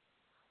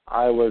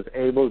 I was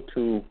able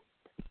to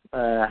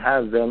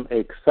have them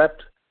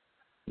accept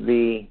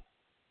the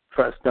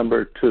trust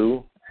number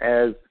 2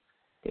 as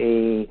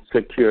a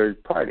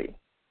secured party.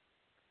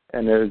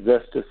 And it was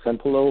just a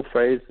simple little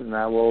phrase, and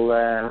I will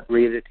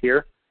read it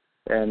here.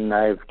 And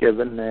I've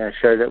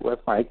shared it with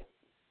Mike.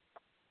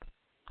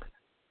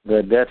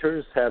 The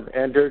debtors have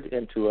entered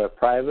into a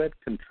private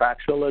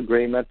contractual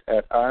agreement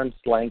at arm's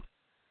length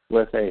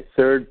with a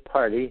third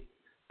party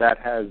that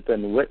has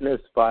been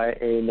witnessed by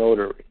a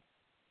notary.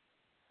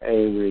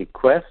 A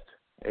request,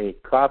 a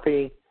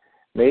copy,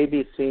 may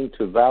be seen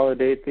to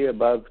validate the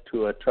above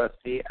to a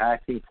trustee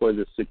acting for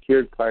the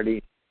secured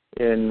party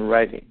in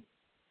writing.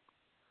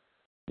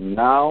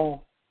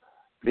 Now,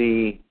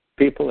 the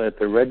people at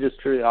the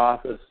registry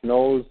office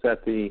knows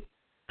that the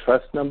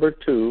trust number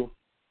 2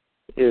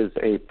 is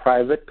a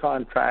private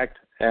contract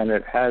and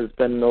it has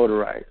been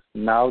notarized.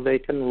 Now they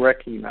can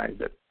recognize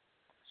it.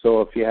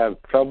 So if you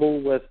have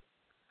trouble with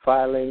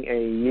filing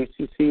a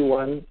UCC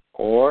 1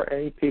 or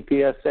a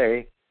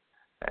PPSA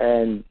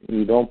and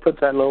you don't put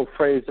that little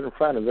phrase in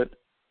front of it,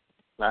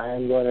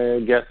 I'm going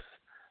to guess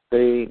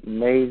they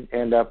may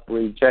end up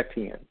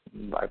rejecting it.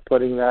 By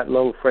putting that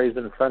little phrase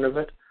in front of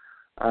it,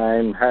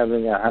 I'm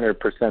having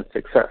 100%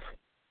 success.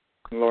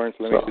 Lawrence,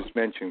 let me just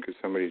mention, because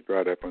somebody's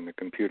brought up on the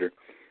computer,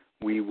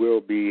 we will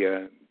be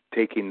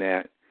taking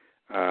that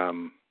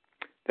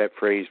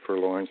phrase for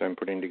Lawrence. I'm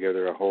putting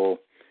together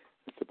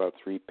it's about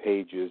 3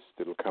 pages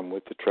that'll come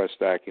with the trust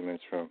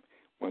documents from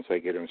once I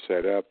get them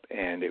set up,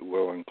 and it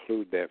will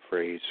include that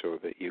phrase so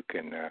that you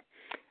can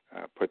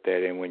put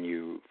that in when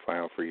you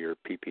file for your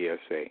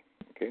PPSA.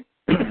 Okay?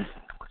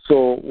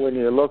 So when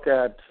you look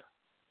at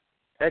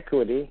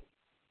equity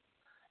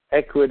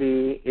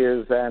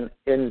is an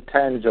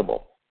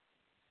intangible.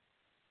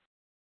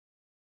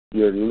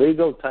 Your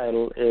legal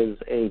title is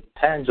a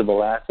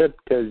tangible asset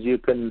because you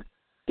can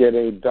get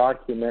a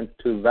document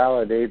to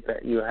validate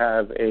that you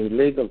have a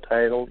legal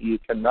title. You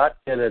cannot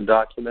get a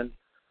document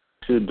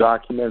to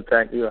document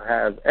that you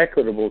have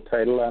equitable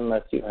title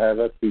unless you have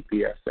a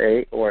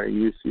PPSA or a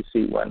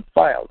UCC1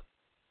 filed.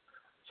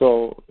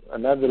 So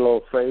another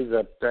little phrase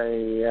that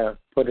I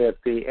put at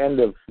the end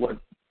of what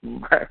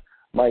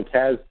Mike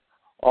has,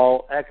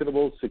 all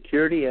equitable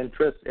security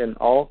interests in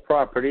all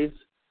properties,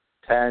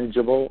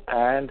 tangible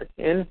and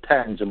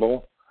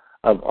intangible,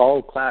 of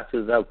all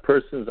classes of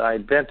persons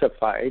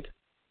identified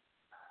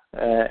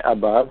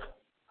above,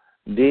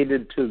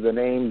 deeded to the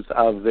names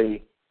of the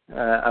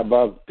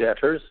above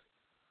debtors,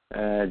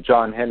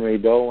 John Henry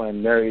Doe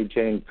and Mary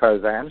Jane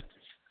Tarzan,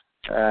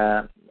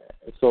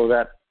 so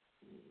that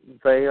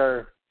they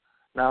are,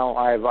 now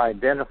I've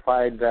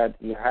identified that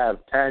you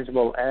have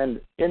tangible and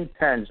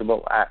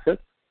intangible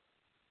assets,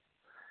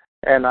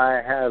 and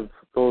I have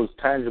those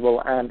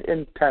tangible and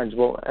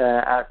intangible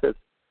assets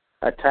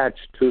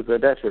attached to the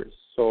debtors.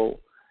 So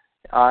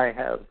I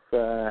have,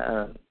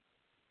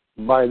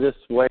 by this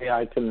way,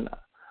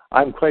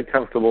 I'm quite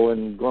comfortable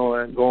in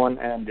going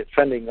and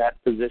defending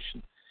that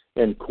position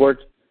in court.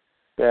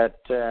 That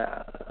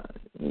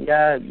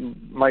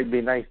it might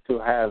be nice to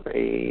have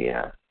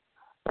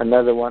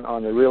another one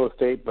on the real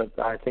estate, but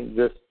I think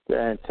this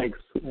takes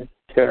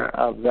care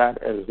of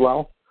that as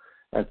well.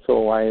 And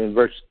so I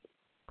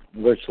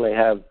virtually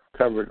have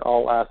covered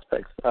all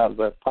aspects of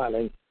the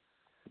filing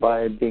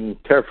by being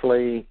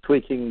carefully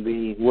tweaking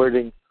the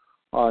wording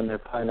on the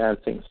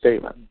financing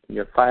statement.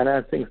 Your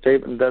financing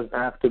statement doesn't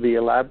have to be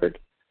elaborate.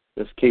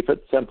 Just keep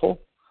it simple,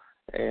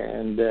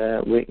 and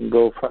we can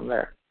go from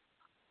there.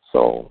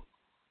 So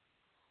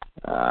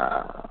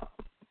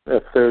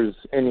if there's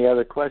any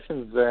other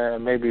questions,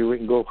 maybe we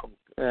can go from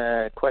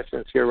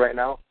questions here right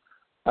now.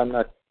 I'm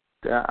not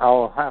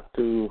I'll have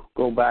to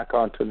go back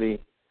onto the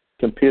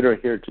computer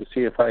here to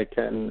see if I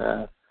can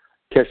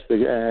catch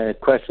the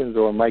questions,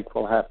 or Mike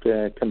will have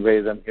to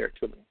convey them here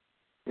to me.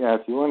 Yeah,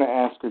 if you want to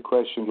ask a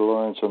question to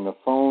Lawrence on the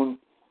phone,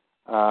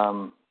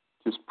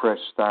 just press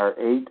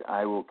 *8.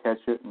 I will catch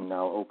it, and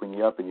I'll open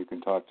you up, and you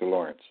can talk to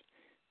Lawrence.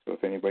 So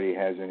if anybody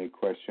has any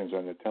questions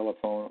on the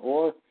telephone,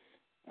 or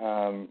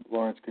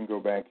Lawrence can go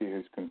back to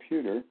his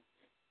computer.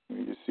 Let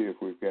me just see if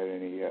we've got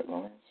any yet,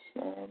 Lawrence.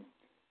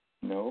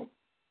 No.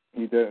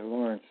 He does.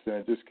 Lawrence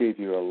just gave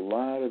you a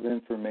lot of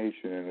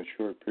information in a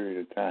short period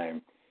of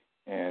time.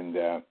 And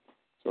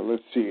so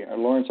let's see.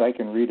 Lawrence, I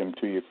can read them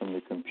to you from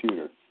the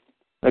computer.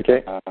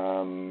 Okay.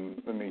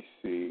 Let me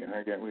see.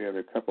 We have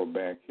a couple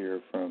back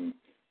here from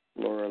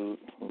Laura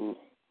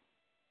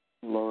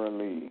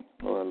Lee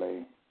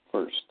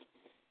first.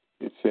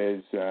 It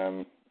says,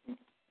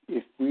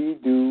 if we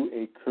do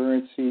a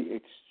currency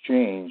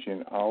exchange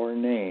in our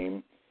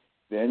name,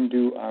 then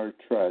do our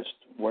trust,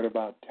 what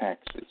about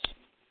taxes?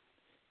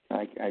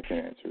 I can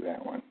answer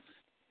that one.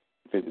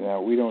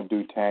 Now, we don't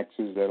do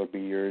taxes, that'll be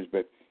yours,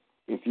 but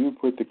if you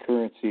put the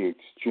currency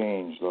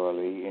exchange, Laura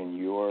Lee, in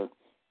your,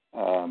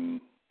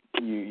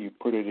 you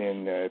put it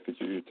in, if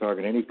you're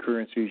talking any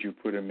currencies, you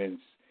put them in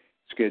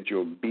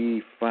Schedule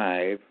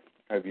B5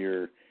 of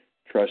your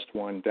Trust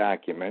 1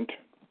 document.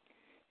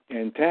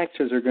 And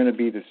taxes are going to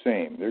be the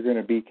same. They're going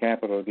to be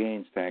capital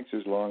gains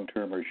taxes,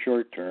 long-term or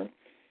short-term,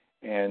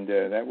 and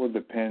that will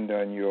depend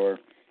on your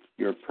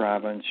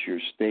province, your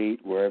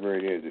state, wherever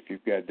it is. If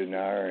you've got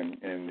dinar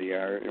and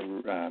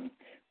the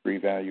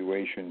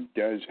revaluation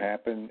does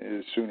happen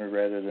sooner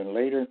rather than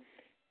later,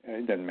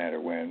 it doesn't matter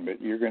when, but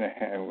you're going to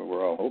have.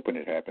 We're all hoping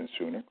it happens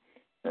sooner,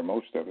 or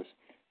most of us.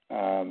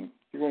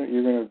 You're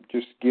going to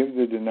just give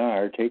the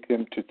dinar, take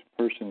them to the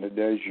person that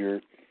does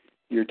your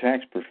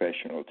tax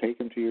professional. Take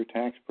him to your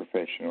tax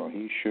professional.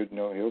 He should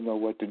know. He'll know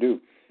what to do,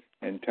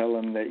 and tell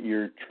him that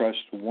your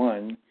Trust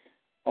 1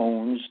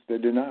 owns the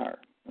dinar.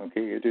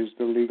 Okay, it is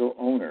the legal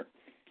owner.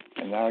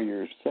 And now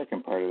your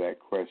second part of that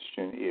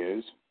question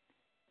is,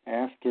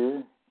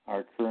 after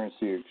our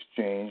currency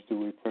exchange, do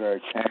we put our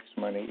tax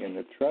money in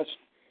the trust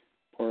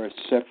or a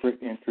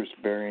separate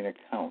interest-bearing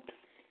account?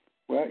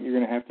 Well, you're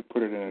going to have to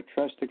put it in a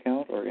trust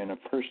account or in a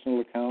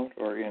personal account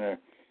or in a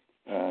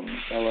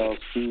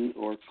LLC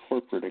or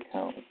corporate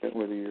account,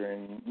 whether you're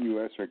in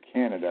U.S. or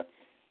Canada.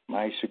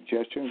 My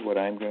suggestion, what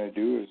I'm going to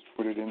do is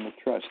put it in the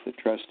trust. The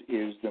trust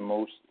is the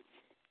most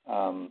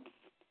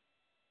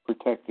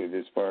protected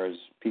as far as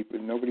people.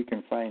 Nobody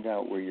can find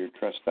out where your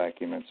trust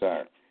documents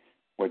are,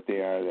 what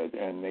they are,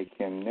 and they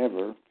can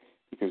never,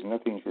 because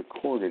nothing's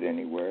recorded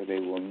anywhere, they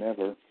will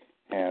never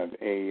have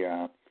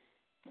a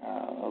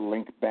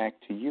link back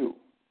to you.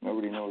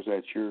 Nobody knows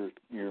that's your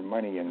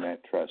money in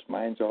that trust.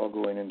 Mine's all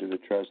going into the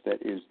trust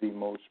that is the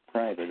most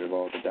private of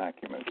all the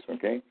documents,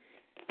 okay?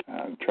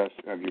 Trust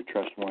of your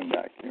Trust 1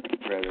 document.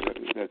 Rather,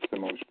 that's the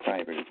most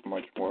private. It's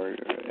much more.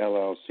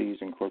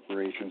 LLCs and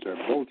corporations are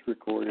both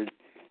recorded,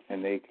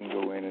 and they can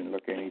go in and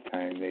look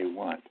anytime they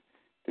want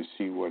to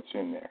see what's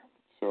in there.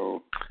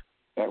 So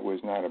that was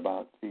not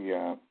about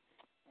the,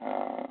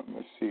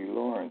 let's see,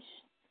 Lawrence.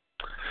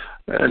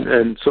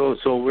 And so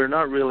we're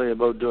not really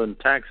about doing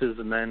taxes,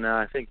 and then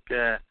I think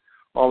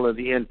all of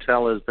the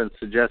intel has been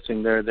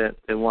suggesting there that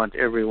they want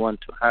everyone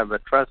to have a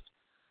trust,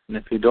 and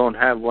if you don't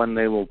have one,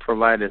 they will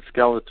provide a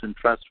skeleton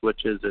trust,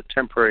 which is a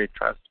temporary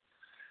trust,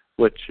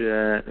 which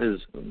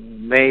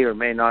may or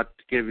may not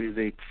give you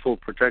the full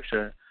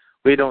protection.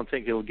 We don't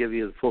think it will give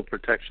you the full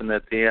protection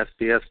that the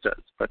SDS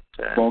does, but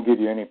it won't give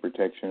you any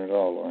protection at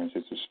all, Lawrence.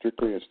 It's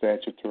strictly a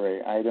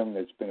statutory item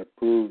that's been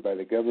approved by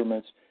the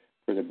governments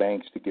for the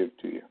banks to give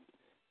to you.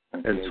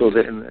 Okay. And so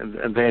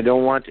they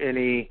don't want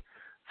any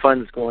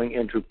funds going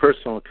into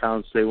personal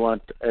accounts. They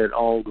want it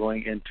all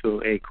going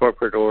into a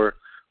corporate or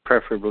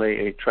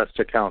preferably a trust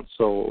account.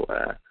 So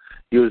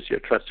use your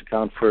trust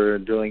account for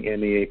doing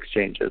any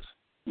exchanges.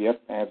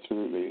 Yep,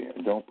 absolutely.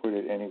 Don't put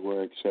it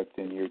anywhere except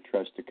in your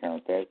trust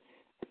account. That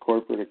a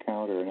corporate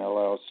account or an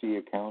LLC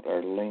account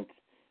are linked.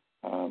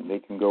 They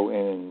can go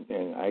in,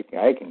 and I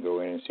can go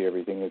in and see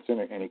everything that's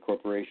in any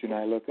corporation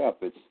I look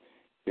up.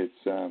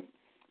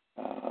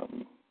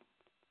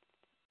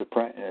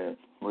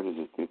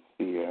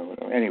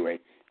 Anyway,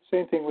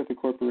 same thing with the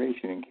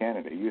corporation in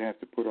Canada. You have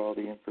to put all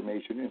the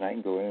information in. I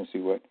can go in and see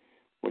what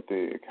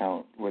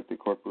the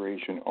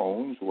corporation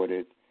owns, what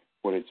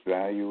its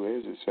value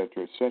is, et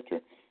cetera, et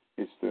cetera.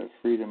 It's the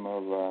freedom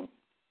of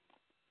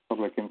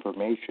public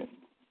information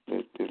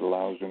that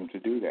allows them to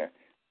do that.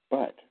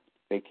 But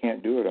they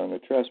can't do it on the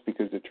trust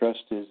because the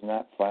trust is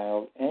not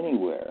filed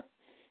anywhere.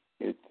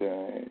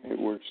 It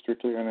works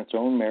strictly on its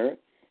own merit,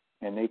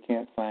 and they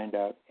can't find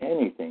out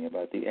anything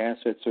about the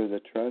assets of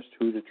the trust,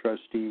 who the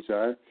trustees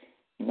are,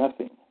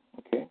 nothing.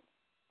 Okay.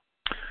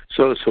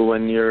 So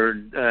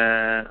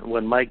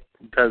when Mike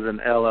does an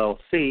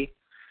LLC,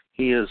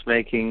 he is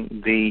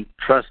making the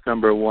trust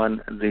number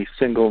 1 the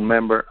single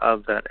member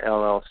of that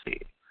LLC.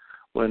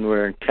 When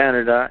we're in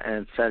Canada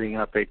and setting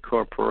up a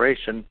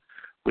corporation,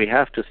 we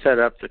have to set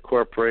up the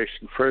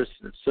corporation first.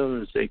 As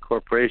soon as the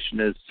corporation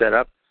is set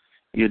up,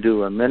 You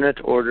do a minute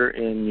order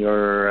in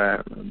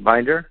your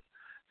binder,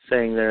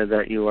 saying there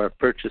that you are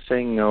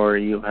purchasing or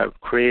you have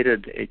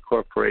created a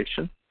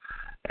corporation,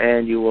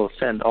 and you will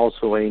send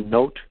also a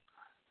note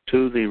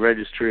to the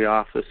registry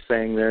office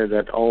saying there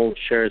that all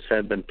shares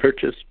have been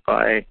purchased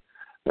by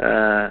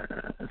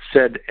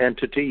said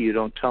entity. You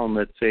don't tell them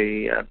it's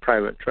a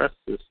private trust.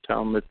 Just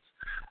tell them it's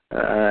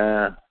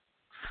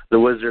the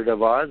Wizard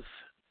of Oz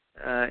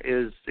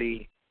is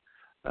the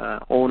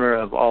owner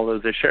of all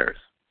of the shares.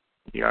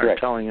 You aren't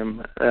telling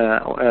him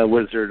a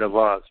Wizard of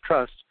Oz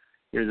trust.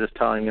 You're just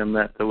telling him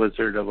that the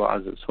Wizard of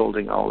Oz is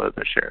holding all of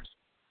the shares.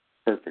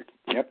 Perfect.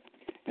 Yep.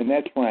 And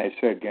that's why I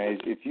said, guys,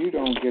 if you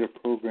don't get a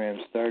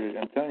program started,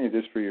 I'm telling you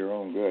this for your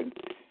own good,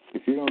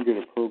 if you don't get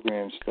a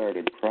program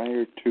started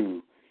prior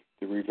to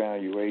the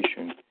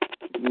revaluation,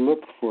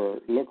 look for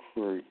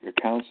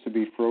accounts to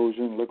be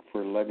frozen, look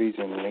for levies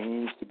and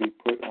liens to be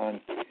put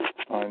on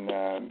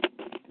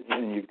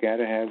and you've got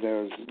to have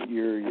those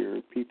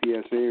your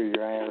PPSA or your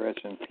IRS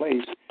in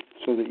place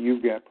so that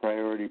you've got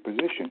priority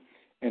position.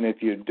 And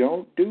if you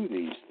don't do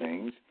these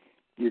things,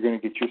 you're going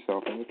to get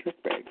yourself in the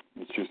trick bag.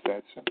 It's just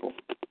that simple.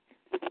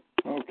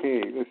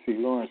 Okay, let's see.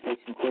 Lawrence, got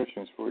some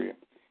questions for you.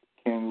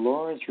 Can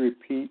Lawrence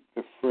repeat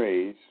the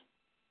phrase?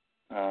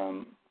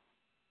 Oh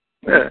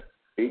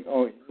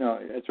no,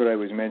 that's what I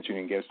was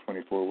mentioning. Guest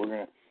 24.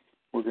 We're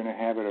gonna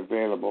have it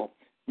available.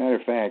 Matter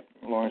of fact,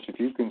 Lawrence, if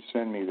you can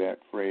send me that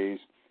phrase,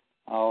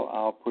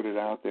 I'll put it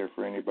out there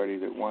for anybody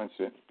that wants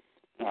it.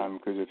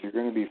 Because if you're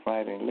going to be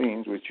filing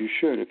liens, which you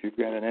should, if you've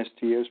got an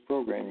STS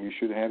program, you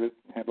should have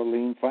a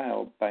lien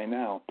filed by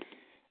now.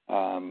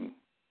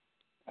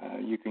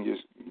 You can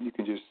just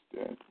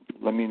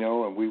let me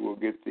know, and we will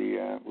get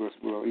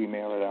we'll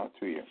email it out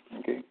to you.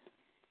 Okay.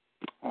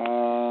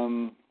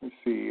 Let's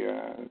see.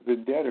 The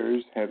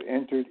debtors have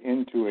entered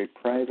into a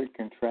private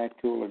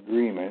contractual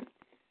agreement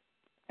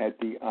at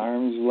the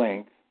arm's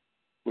length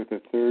with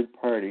a third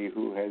party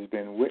who has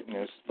been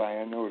witnessed by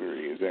a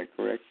notary. Is that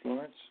correct,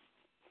 Lawrence?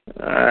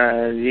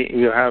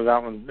 You have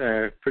that one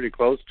pretty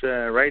close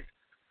to right.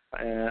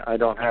 I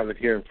don't have it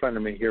here in front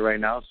of me here right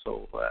now,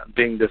 so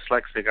being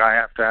dyslexic, I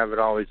have to have it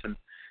always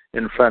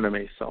in front of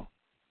me. So,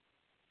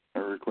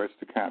 a request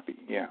a copy,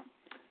 yeah.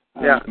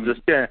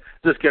 Just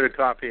get a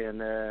copy and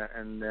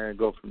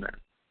go from there.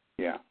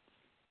 Yeah.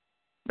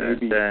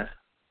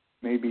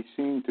 May be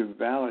seen to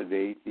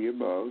validate the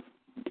above.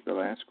 The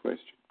last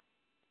question.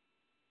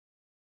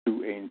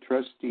 To a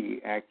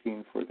trustee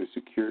acting for the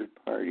secured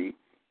party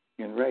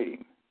in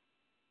writing.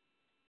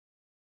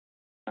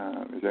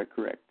 Is that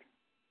correct?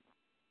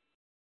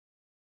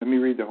 Let me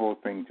read the whole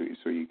thing to you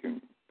so you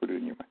can put it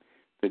in your mind.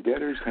 The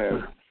debtors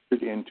have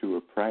entered into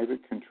a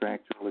private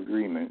contractual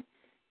agreement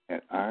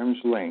at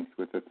arm's length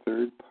with a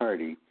third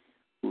party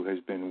who has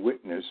been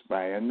witnessed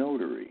by a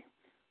notary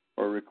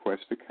or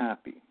request a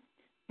copy.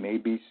 May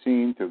be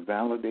seen to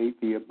validate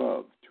the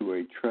above to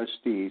a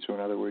trustee. So in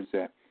other words,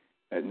 that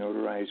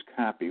notarized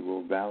copy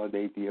will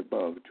validate the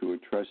above to a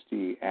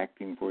trustee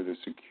acting for the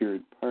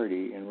secured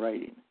party in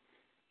writing.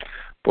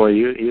 Boy,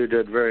 you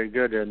did very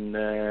good in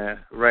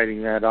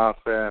writing that off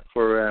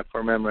for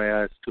memory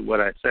as to what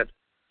I said.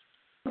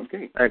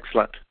 Okay.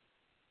 Excellent.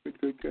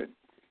 Good.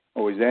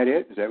 Oh, is that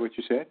it? Is that what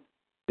you said?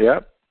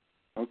 Yep.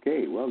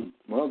 Okay. Well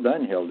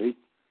done, Hildy.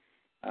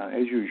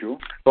 As usual.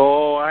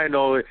 Oh, I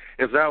know.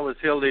 If that was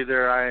Hildy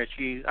there, I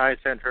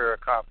sent her a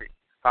copy.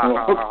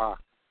 Ha.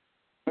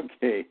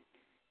 Okay.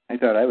 I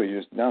thought I was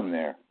just dumb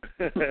there.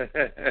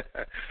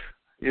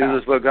 You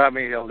just what got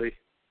me, Hildy.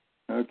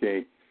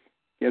 Okay.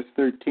 Yes,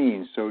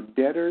 13. So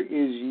debtor is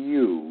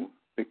you,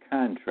 the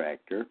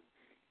contractor,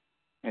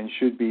 and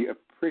should be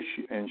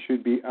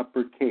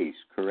uppercase,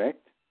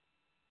 correct?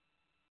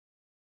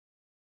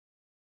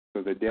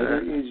 So the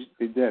debtor is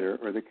the debtor,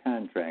 or the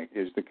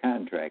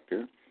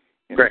contractor.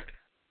 Correct.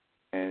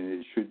 And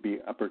it should be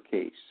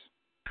uppercase.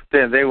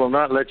 Then they will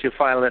not let you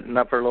file it in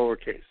upper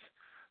lowercase.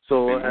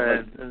 So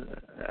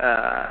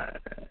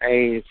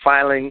a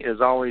filing is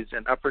always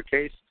in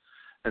uppercase,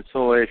 and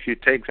so if you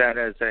take that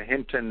as a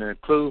hint and a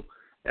clue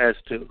as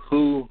to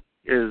who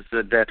is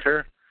the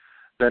debtor,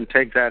 then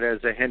take that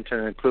as a hint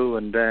and a clue,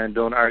 and then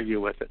don't argue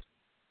with it.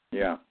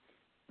 Yeah,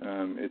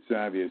 it's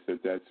obvious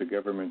that that's the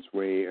government's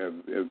way of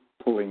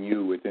pulling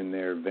you within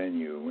their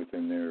venue,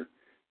 within their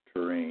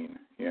terrain.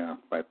 Yeah,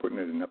 by putting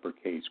it in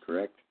uppercase,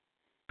 correct?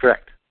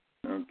 Correct.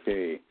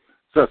 Okay.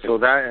 So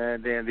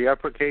that the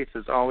uppercase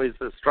is always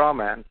the straw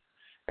man,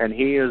 and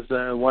he is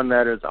the one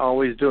that is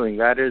always doing.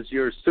 That is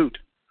your suit.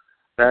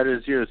 That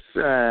is your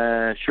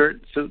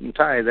shirt, suit, and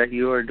tie that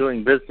you are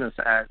doing business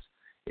as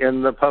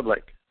in the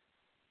public.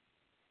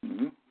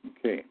 Mm-hmm.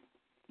 Okay.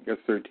 Guess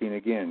 13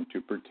 again. To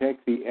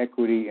protect the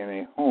equity in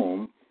a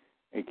home,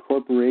 a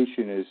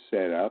corporation is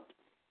set up,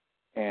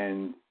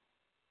 and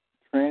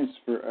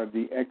transfer of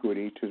the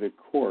equity to the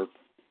corp.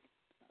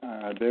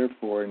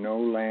 Therefore, no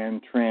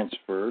land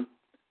transfer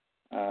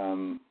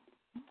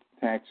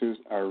taxes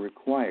are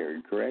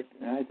required, correct?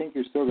 And I think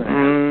you're still going to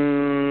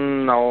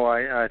No,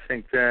 I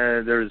think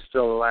there is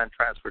still a land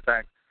transfer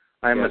tax.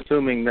 I'm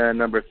assuming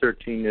number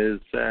 13 is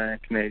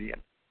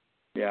Canadian.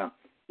 Yeah.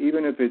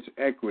 even if it's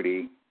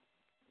equity,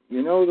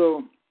 you know,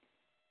 though.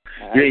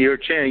 You're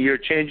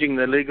changing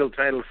the legal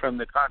title from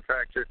the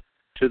contractor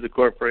to the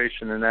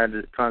corporation, and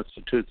that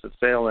constitutes a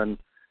sale, and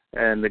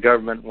the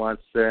government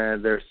wants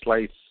their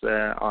slice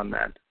on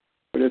that.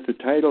 But if the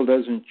title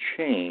doesn't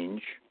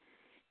change,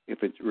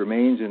 if it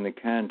remains in the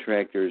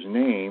contractor's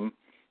name,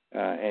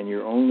 and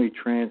you're only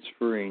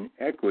transferring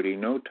equity,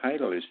 no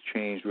title is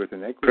changed with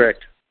an equity.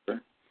 Correct.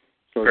 Transfer.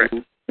 So Correct.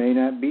 there may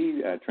not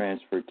be a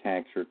transfer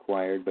tax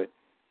required, but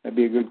that'd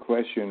be a good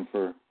question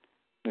for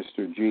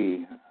Mr.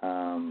 G.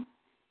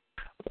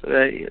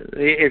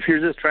 If you're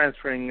just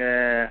transferring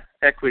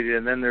equity,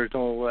 and then there's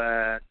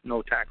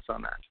no tax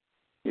on that.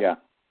 Yeah,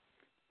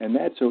 and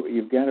that's so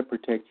you've got to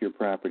protect your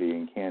property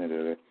in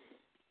Canada.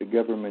 The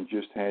government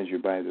just has you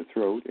by the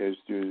throat, as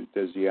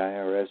does the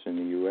IRS in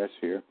the U.S.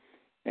 here,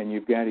 and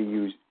you've got to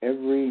use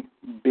every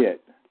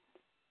bit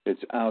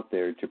that's out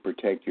there to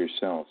protect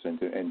yourselves and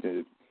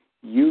to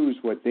use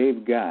what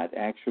they've got.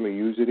 Actually,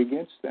 use it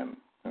against them.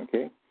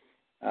 Okay.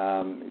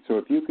 So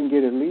if you can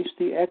get at least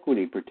the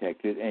equity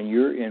protected and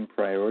you're in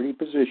priority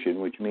position,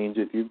 which means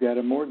if you've got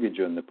a mortgage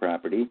on the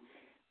property,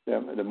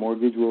 the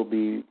mortgage will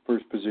be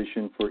first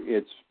position for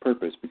its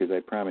purpose, because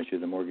I promise you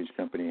the mortgage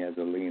company has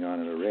a lien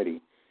on it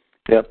already.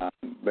 Yep.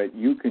 But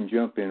you can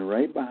jump in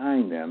right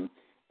behind them,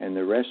 and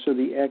the rest of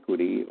the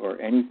equity or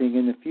anything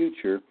in the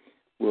future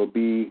will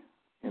be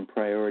in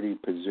priority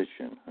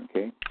position,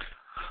 okay?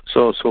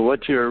 So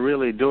what you're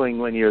really doing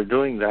when you're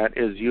doing that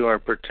is you are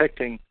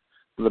protecting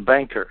the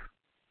banker.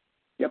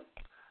 Yep.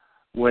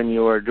 When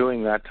you are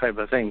doing that type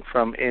of thing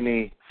from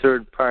any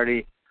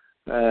third-party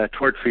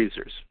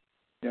tortfeasors.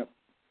 Yep.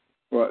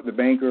 Well, the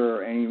banker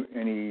or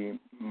any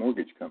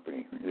mortgage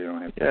company, they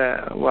don't have to.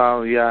 Yeah.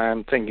 Well, yeah,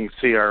 I'm thinking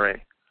CRA.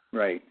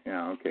 Right.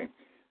 Yeah. Okay.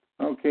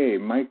 Okay.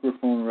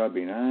 Microphone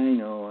rubbing. I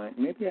know.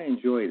 Maybe I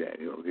enjoy that.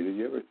 Did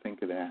you ever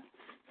think of that?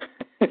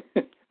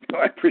 No,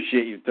 I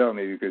appreciate you telling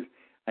me, because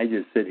I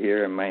just sit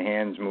here and my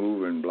hands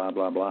move and blah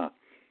blah blah.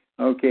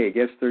 Okay.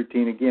 Guess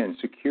 13 again.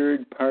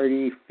 Secured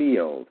party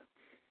field.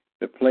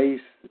 The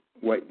place.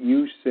 What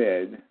you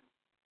said.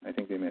 I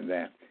think they meant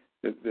that.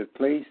 The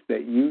place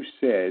that you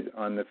said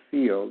on the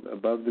field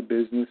above the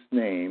business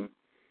name.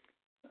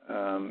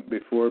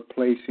 Before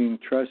placing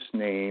trust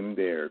name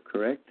there,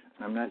 correct?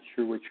 I'm not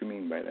sure what you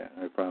mean by that.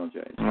 I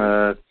apologize.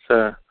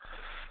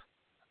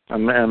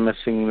 I'm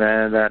missing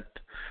that.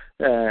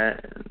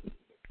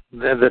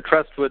 The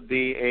trust would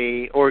be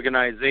a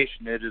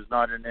organization. It is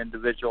not an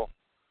individual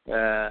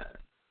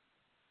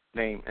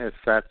name, if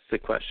that's the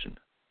question.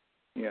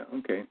 Yeah,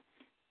 okay.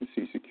 Let's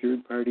see,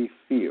 secured party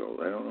field.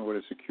 I don't know what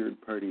a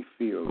secured party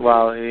field is.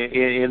 Well,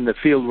 in the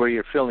field where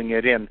you're filling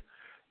it in,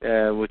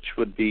 which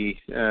would be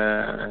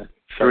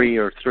 3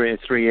 or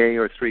 3A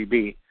or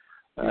 3B.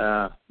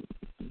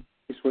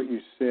 It's what you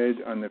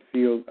said on the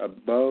field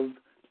above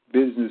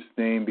business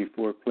name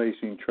before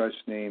placing trust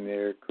name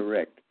there,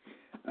 correct.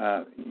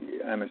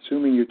 I'm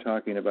assuming you're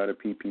talking about a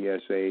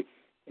PPSA,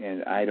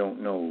 and I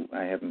don't know.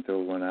 I haven't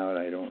filled one out.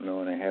 I don't know,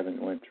 and I haven't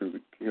went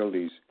through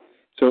Hildy's.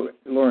 So,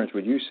 Lawrence,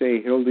 would you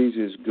say Hildy's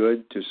is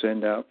good to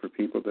send out for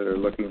people that are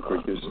looking for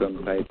just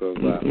some type of...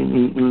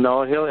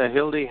 No,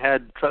 Hildy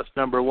had trust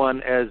number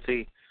 1 as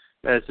the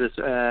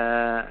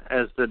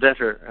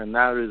debtor, and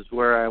that is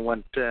where I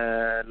went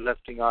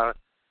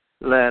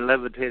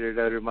levitated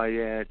out of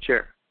my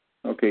chair.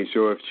 Okay,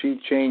 so if she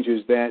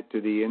changes that to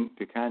the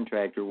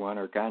contractor 1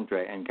 or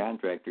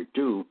contractor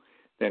 2,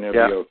 then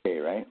it'll be okay,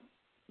 right?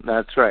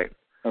 That's right.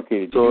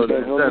 Okay. So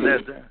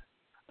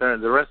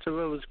the rest of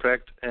it was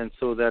correct, and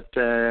so that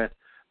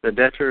the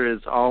debtor is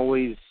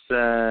always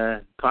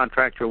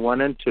contractor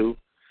 1 and 2,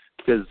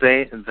 because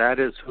that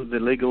is who the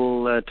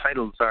legal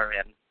titles are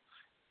in.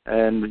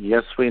 And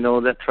yes, we know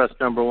that trust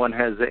number 1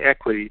 has the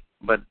equity,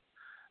 but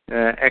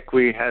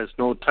equity has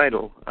no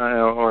title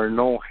or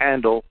no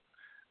handle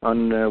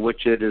on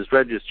which it is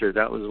registered.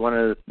 That was one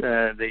of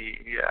the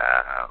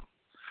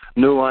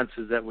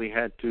nuances that we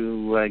had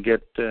to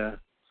get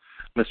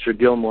Mr.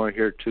 Gilmore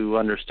here to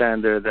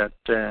understand there, that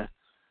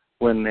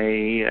when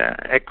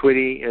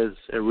equity is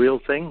a real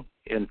thing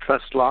in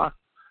trust law,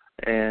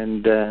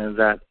 and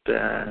that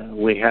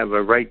we have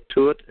a right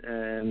to it,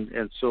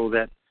 and so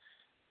that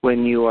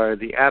when you are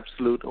the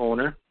absolute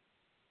owner,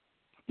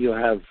 you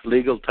have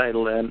legal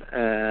title and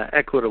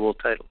equitable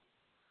title.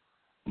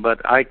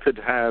 But I could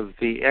have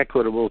the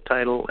equitable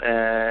title,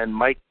 and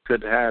Mike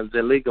could have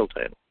the legal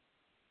title.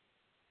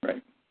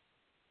 Right.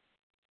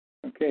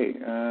 Okay,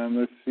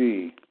 let's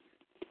see.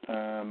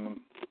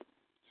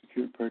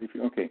 Secured party.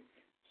 Okay.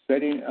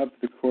 Setting up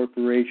the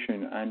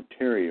corporation,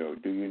 Ontario.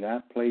 Do you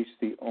not place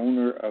the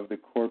owner of the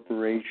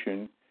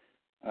corporation,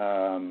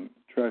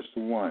 Trust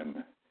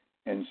 1,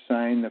 and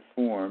sign the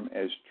form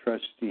as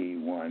Trustee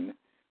 1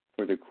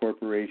 for the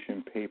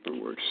corporation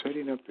paperwork?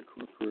 Setting up the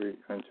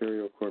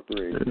Ontario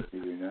corporation. Do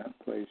you not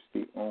place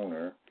the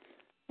owner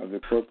of the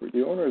corporation?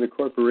 The owner of the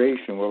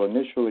corporation will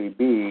initially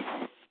be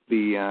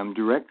the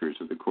directors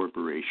of the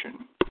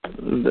corporation.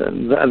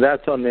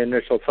 That's on the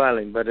initial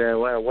filing, but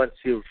once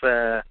you've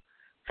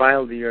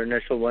filed your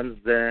initial ones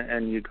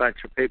and you got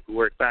your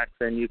paperwork back,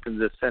 then you can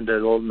just send a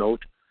little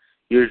note.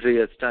 Usually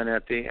it's done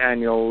at the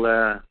annual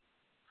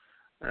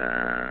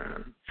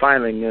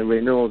filing and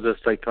renewal,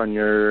 just like on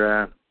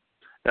your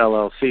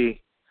LLC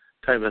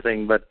type of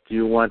thing, but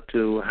you want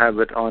to have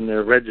it on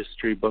the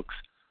registry books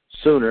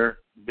sooner,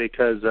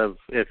 because of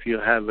if you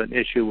have an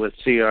issue with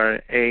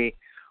CRA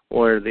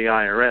or the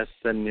IRS,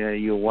 then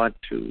you want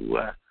to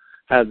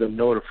have them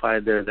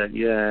notified there that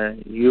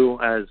you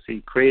as the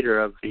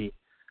creator of the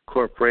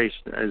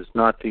corporation is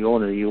not the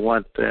owner. You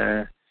want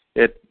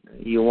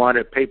you want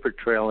a paper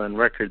trail and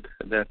record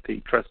that the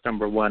trust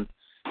number one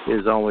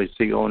is always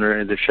the owner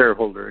and the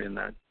shareholder in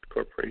that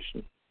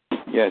corporation.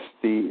 Yes,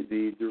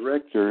 the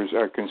directors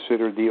are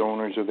considered the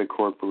owners of the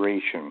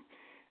corporation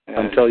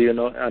until you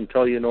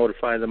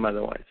notify them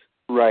otherwise.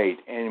 Right,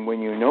 and when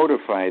you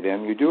notify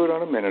them, you do it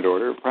on a minute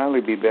order. It'll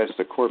probably be best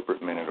a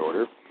corporate minute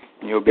order.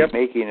 And you'll be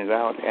making it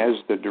out as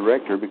the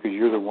director because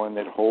you're the one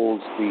that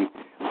holds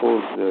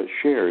the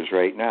shares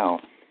right now.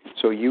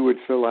 So you would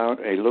fill out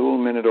a little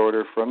minute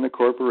order from the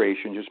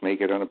corporation. Just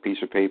make it on a piece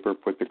of paper.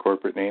 Put the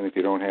corporate name. If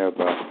you don't have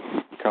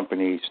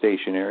company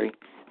stationery,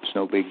 it's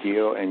no big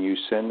deal. And you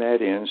send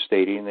that in,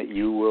 stating that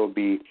you will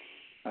be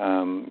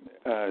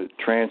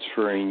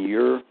transferring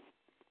your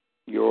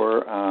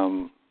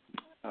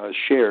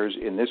shares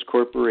in this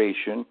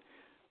corporation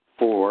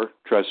for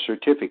trust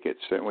certificates.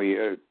 That we,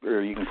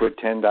 or you can put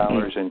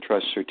 $10 in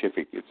trust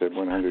certificates at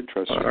 100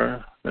 trust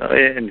certificates.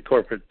 In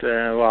corporate,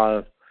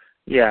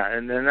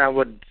 and then I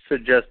would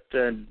suggest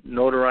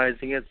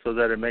notarizing it so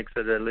that it makes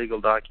it a legal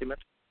document.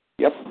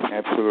 Yep,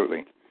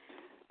 absolutely.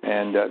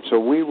 And so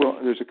we will.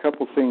 There's a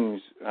couple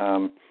things.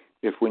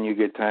 If when you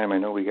get time, I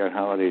know we got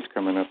holidays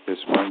coming up this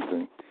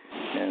month,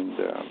 and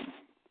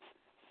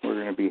we're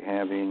going to be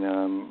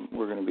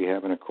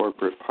having a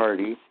corporate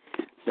party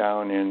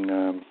down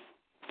in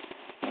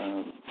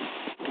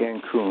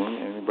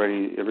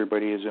Cancun.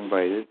 Everybody is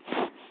invited.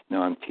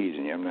 No, I'm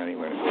teasing you. I'm not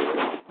even going to do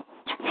that.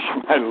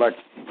 My luck,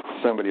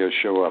 somebody will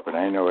show up, and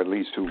I know at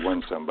least who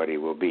one somebody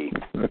will be.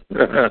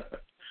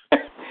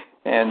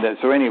 And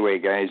so anyway,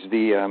 guys,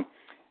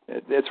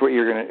 that's what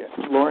you're going to...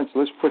 Lawrence,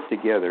 let's put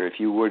together, if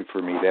you would,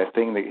 for me, that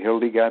thing that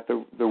Hildy got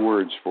the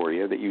words for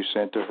you that you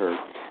sent to her.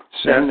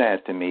 Send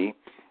that to me,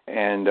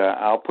 and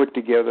I'll put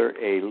together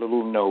a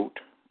little note,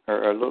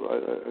 or a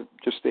little,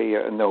 just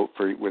a note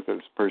with a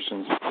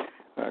person's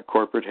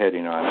corporate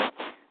heading on it,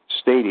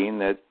 stating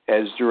that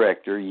as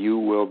director you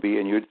will be,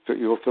 and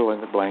you'll fill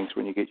in the blanks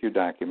when you get your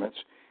documents,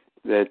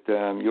 that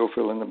you'll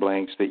fill in the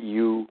blanks that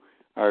you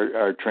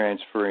are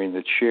transferring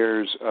the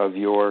shares of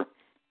your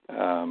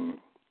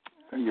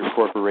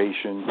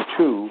corporation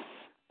to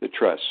the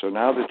trust. So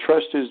now the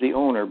trust is the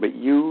owner, but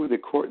you,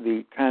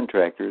 the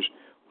contractors,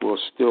 will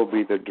still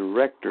be the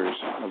directors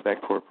of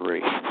that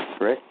corporation,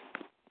 correct?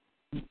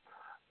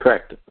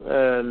 Correct.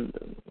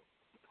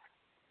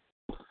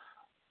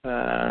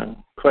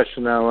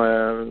 Question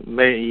now,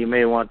 you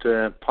may want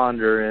to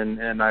ponder,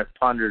 and I've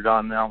pondered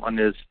on that one,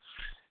 is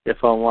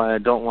if I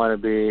don't want to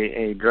be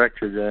a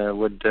director,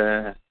 would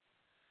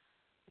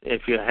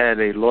if you had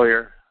a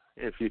lawyer,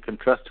 if you can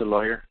trust a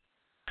lawyer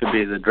to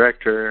be the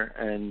director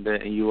and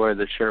you are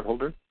the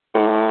shareholder?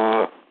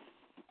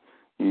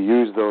 You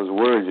use those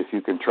words, if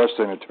you can trust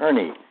an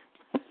attorney.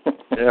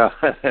 Yeah,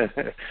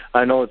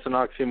 I know it's an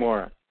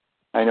oxymoron.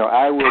 I know.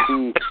 I will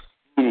be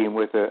meeting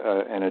with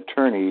an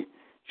attorney.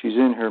 She's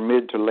in her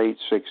mid to late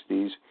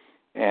 60s,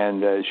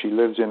 and she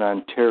lives in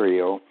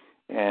Ontario,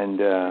 and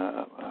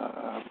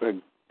a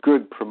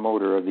good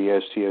promoter of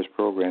the STS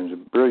programs, a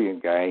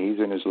brilliant guy. He's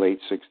in his late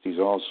 60s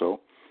also,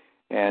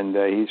 and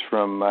he's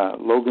from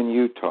Logan,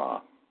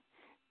 Utah.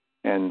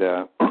 And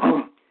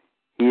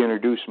he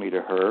introduced me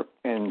to her,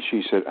 and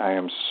she said, I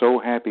am so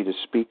happy to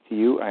speak to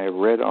you. I have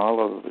read a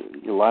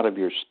lot of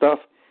your stuff.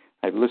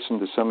 I've listened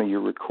to some of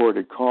your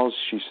recorded calls.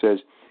 She says,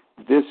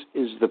 this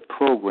is the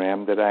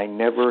program that I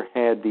never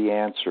had the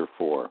answer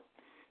for.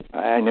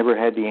 I never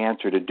had the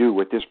answer to do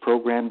what this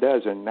program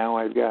does, and now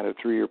I've got a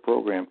 3-year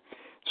program.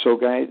 So,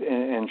 guys,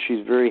 and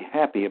she's very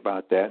happy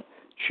about that.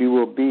 She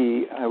will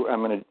be.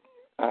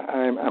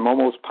 I'm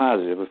almost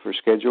positive, if her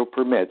schedule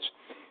permits,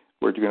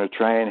 we're going to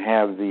try and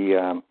have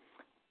the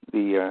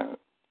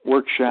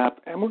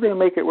workshop, and we're going to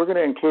make it. We're going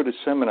to include a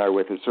seminar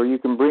with it, so you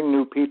can bring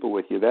new people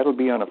with you. That'll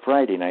be on a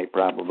Friday night,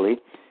 probably.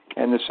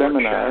 And the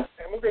seminar, and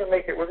we're going to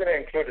make it. We're going to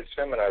include a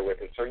seminar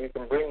with it, so you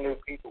can bring new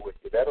people with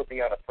you. That'll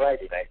be on a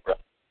Friday night.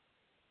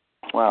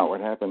 Wow,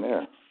 what happened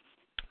there?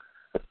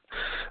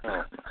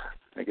 Oh,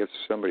 I guess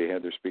somebody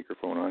had their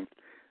speakerphone on.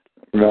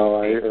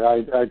 No,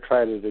 I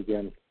tried it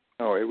again.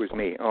 Oh, it was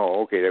me.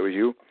 Oh, okay, that was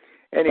you.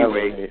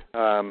 Anyway,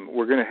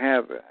 we're going to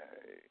have.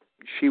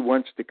 She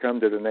wants to come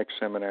to the next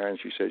seminar, and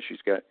she says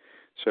she's got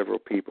several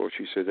people.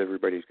 She says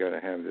everybody's got to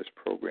have this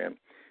program.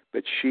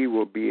 But she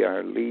will be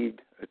our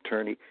lead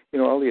attorney. You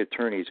know, all the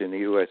attorneys in the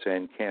U.S.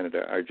 and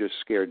Canada are just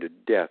scared to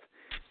death.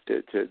 A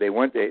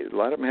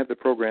lot of them have the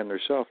program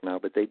themselves now,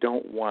 but they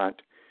don't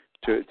want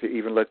to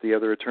even let the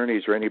other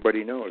attorneys or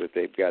anybody know that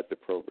they've got the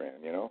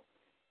program, you know.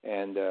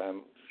 And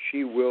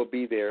she will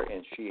be there,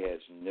 and she has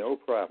no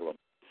problem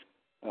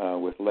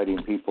with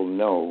letting people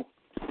know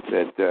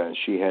that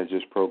she has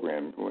this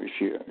program.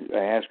 I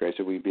asked her, I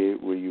said,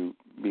 will you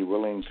be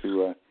willing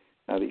to,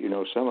 now that you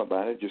know some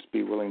about it, just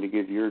be willing to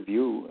give your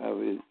view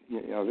of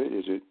it?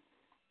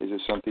 Is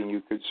it something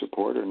you could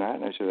support or not?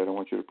 And I said, I don't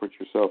want you to put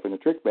yourself in a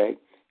trick bag.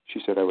 She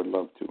said, I would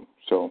love to.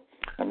 So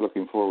I'm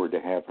looking forward to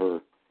have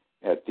her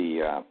at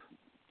the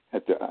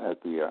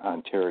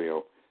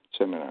Ontario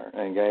seminar.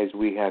 And guys,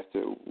 we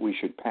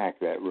should pack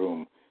that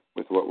room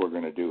with what we're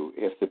going to do.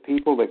 If the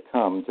people that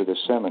come to the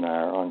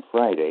seminar on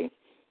Friday,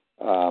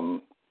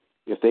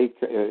 if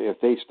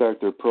they start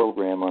their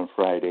program on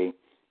Friday,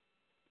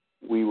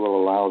 we will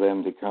allow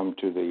them to come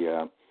to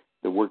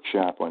the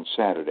workshop on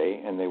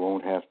Saturday, and they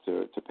won't have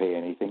to pay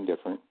anything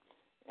different.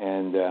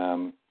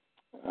 And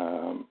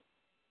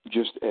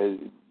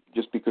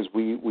just because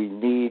we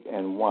need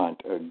and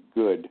want a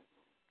good,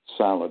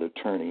 solid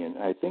attorney, and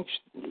I think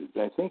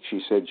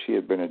she said she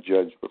had been a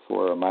judge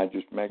before, a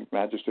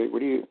magistrate.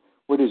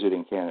 What is it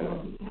in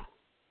Canada?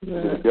 Is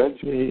it a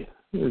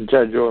judge?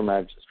 Judge or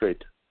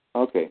magistrate.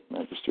 Okay,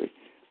 magistrate.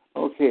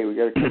 Okay, we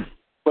got a couple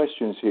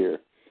questions here.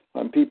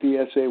 On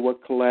PPSA,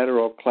 what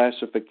collateral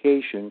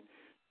classification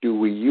do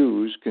we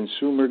use?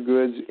 Consumer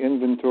goods,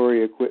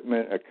 inventory,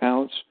 equipment,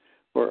 accounts,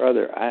 or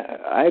other?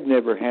 I've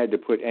never had to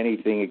put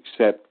anything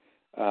except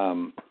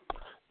you're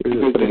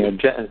just putting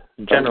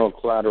general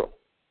collateral.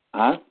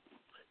 Huh?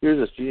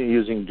 You're just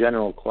using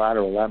general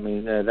collateral. That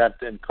means that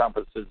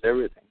encompasses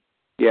everything.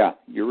 Yeah,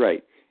 you're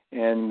right.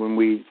 And when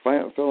we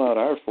fill out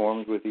our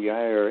forms with the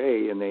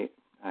IRS,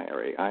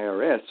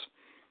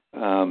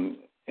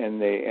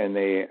 and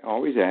they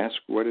always ask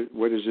what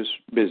is this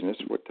business?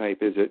 What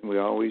type is it? And we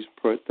always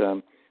put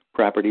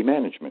property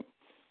management.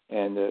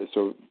 And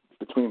so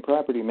between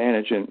property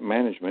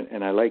management,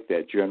 and I like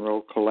that,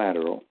 general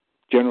collateral.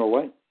 General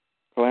what?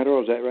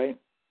 Collateral, is that right?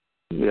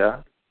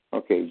 Yeah.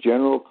 Okay,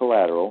 general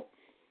collateral.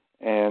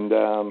 And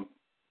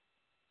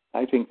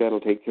I think that'll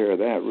take care of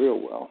that real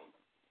well.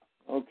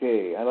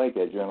 Okay, I like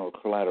that, general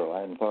collateral.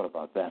 I hadn't thought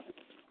about that.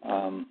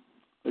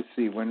 Let's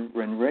see, when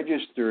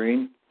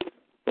registering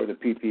for the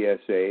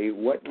PPSA,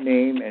 what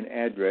name and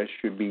address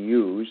should be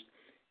used,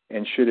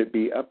 and should it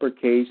be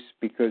uppercase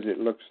because it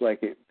looks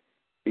like it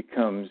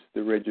becomes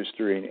the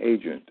registering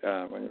agent?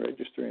 When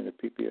registering the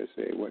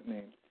PPSA, what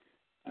name?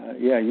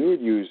 Yeah, you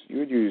would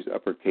use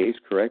uppercase,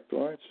 correct,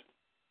 Lawrence?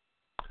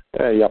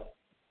 Yep.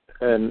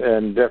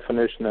 And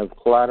definition of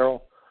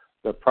collateral: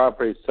 the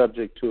property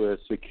subject to a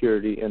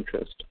security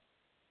interest.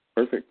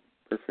 Perfect.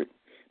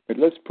 But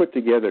let's put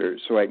together,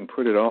 so I can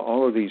put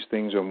all of these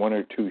things on one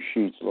or two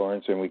sheets,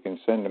 Lawrence, and we can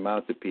send them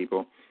out to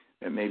people.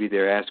 And maybe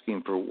they're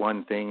asking for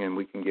one thing, and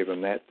we can give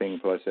them that thing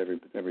plus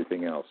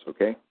everything else,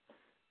 okay?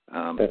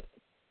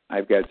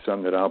 I've got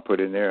some that I'll put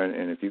in there,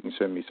 and if you can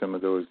send me some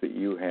of those that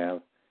you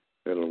have,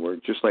 that'll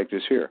work, just like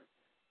this here.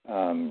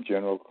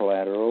 General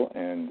collateral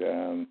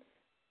and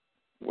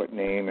what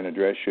name and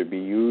address should be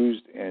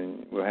used,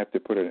 and we'll have to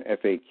put an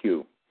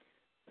FAQ.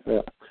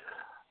 Yeah.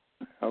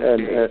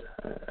 Okay.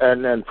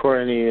 And then for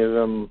any of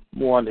them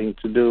wanting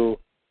to do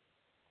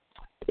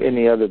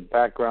any other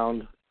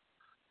background,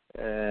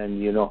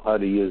 and you know how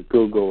to use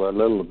Google a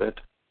little bit,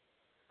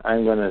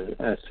 I'm going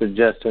to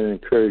suggest and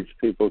encourage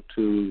people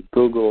to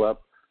Google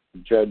up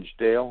Judge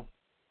Dale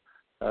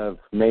of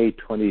May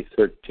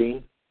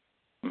 2013,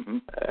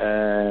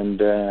 and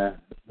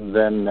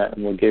then that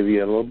will give you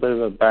a little bit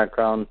of a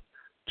background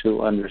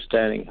to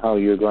understanding how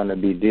you're going to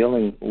be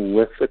dealing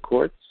with the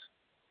courts.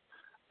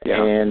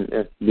 Yeah.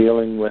 And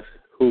dealing with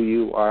who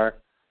you are,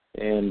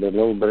 and a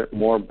little bit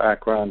more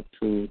background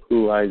to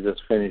who I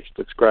just finished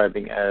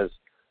describing as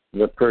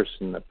the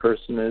person. The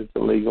person is the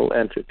legal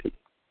entity.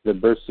 The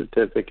birth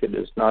certificate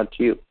is not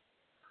you.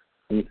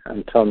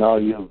 Until now,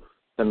 you've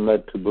been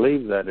led to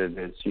believe that it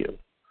is you.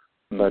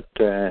 But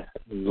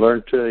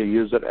learn to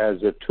use it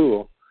as a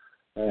tool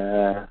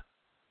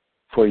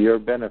for your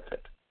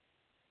benefit.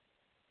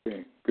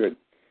 Okay, good.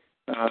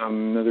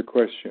 Another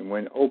question.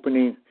 When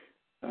opening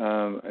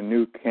a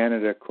new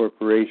Canada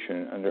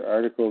corporation under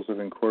Articles of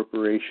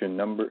Incorporation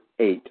number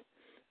 8,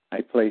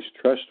 I placed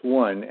Trust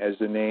 1 as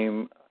the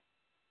name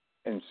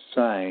and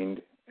signed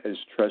as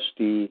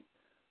Trustee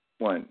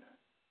 1.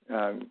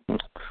 Well,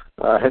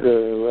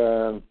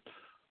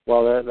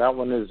 that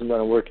one isn't going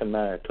to work in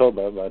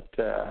Manitoba, but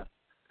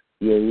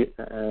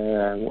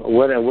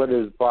what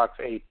is Box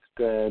 8?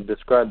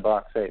 Describe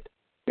Box 8.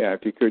 Yeah,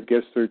 if you could,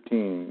 guess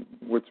 13.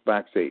 What's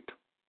Box 8?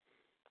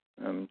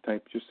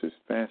 Type just as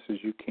fast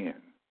as you can.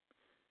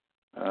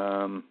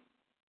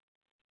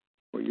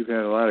 Well, you've had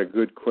a lot of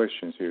good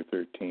questions here,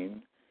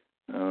 13.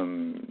 I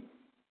don't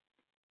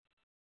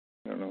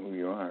know who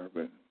you are,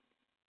 but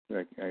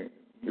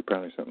you're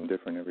probably something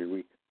different every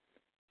week.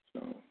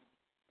 So,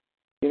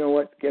 you know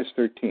what? Guess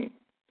 13.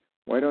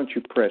 Why don't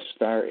you press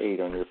 *8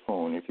 on your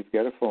phone if you've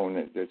got a phone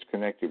that's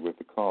connected with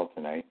the call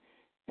tonight,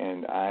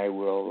 and I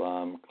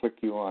will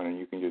click you on, and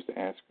you can just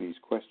ask these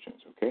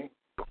questions, okay?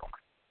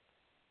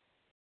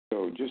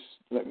 So just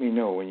let me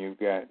know when you're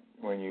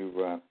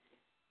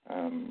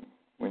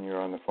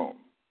on the phone.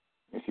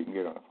 if you can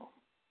get on the phone.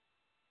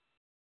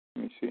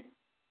 Let me see.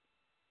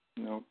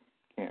 Nope,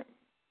 can't.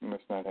 You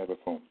must not have a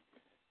phone.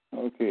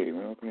 Okay,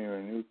 we're opening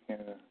a new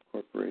Canada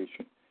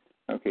corporation.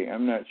 Okay,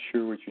 I'm not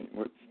sure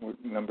what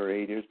number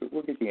 8 is, but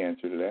we'll get the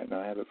answer to that, and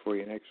I'll have it for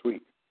you next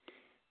week.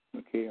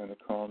 Okay, on the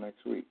call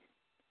next week.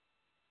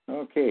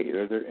 Okay,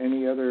 are there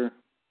any other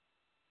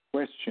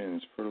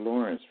questions for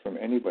Lawrence from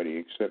anybody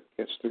except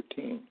guest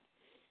 13?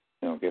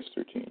 No, guest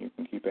 13. You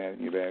can keep at it.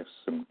 You've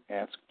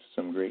asked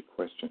some great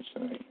questions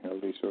tonight.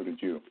 Howdy, so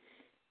did you.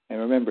 And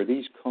remember,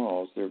 these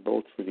calls, they're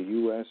both for the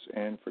U.S.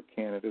 and for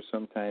Canada.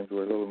 Sometimes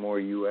we're a little more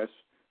U.S.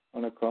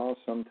 on a call.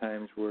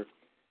 Sometimes we're...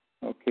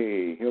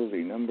 Okay,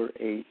 Hildy, number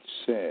 8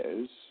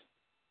 says...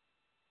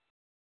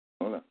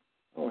 Hold on.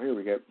 Oh, here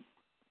we got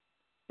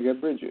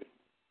Bridget.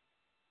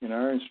 In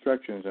our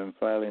instructions on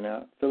filling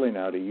out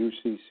a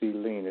UCC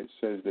lien, it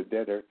says the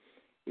debtor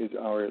is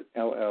our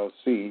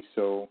LLC,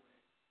 so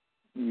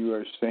you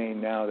are saying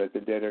now that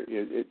the debtor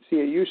is... it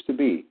used to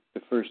be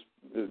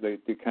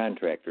the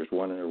contractors,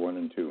 1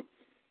 and 2.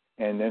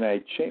 And then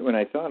when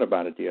I thought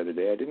about it the other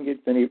day, I didn't get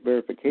any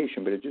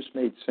verification, but it just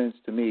made sense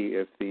to me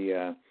if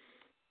the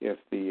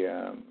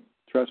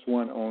Trust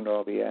 1 owned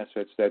all the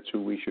assets, that's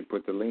who we should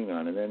put the lien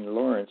on. And then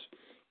Lawrence,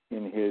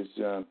 in his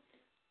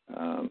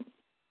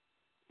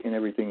in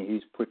everything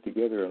he's put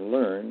together and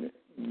learned,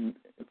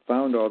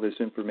 found all this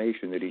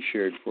information that he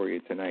shared for you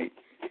tonight.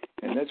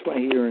 And that's why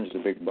he earns the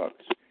big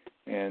bucks.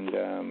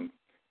 And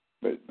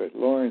but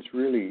Lawrence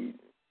really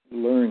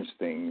learns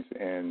things,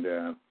 and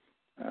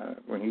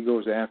when he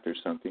goes after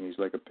something, he's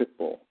like a pit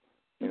bull,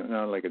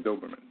 not like a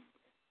Doberman.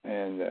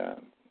 And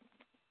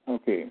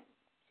okay,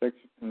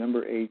 section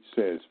number 8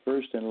 says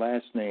first and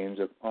last names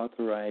of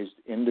authorized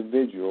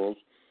individuals,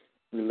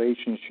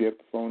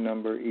 relationship, phone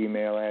number,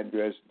 email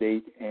address,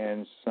 date,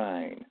 and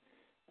sign.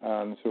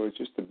 So it's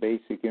just the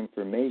basic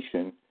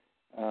information.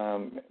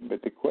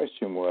 But the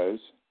question was,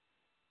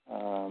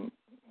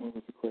 what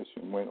was the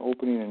question? When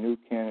opening a new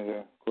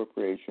Canada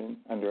corporation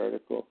under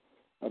Article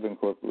of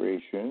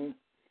Incorporation,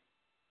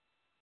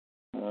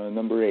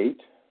 number 8,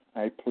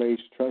 I place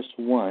Trust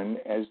 1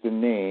 as the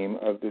name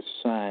of the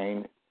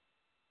signed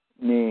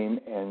name,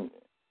 and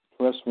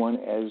Trust 1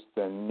 as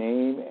the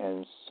name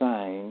and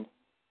signed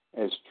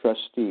as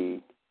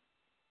trustee.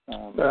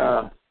 So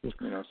that would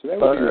be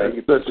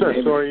right.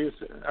 So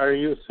are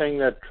you saying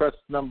that Trust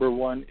number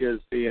 1 is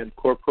the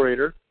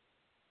incorporator?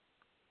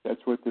 That's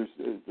what it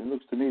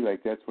looks to me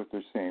like that's what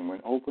they're saying.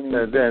 When opening...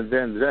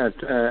 Then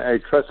a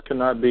trust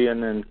cannot be an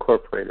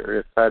incorporator,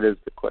 if that is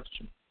the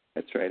question.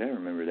 That's right. I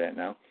remember that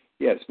now.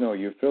 Yes, no,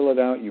 you fill it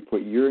out, you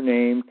put your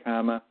name,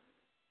 comma,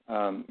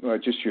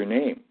 just your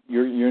name.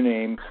 Your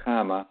name,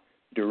 comma,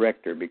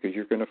 director, because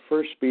you're going to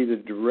first be the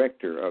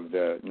director of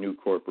the new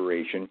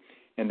corporation,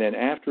 and then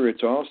after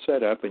it's all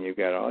set up and you've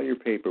got all your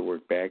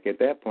paperwork back, at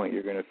that point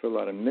you're going to fill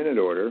out a minute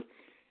order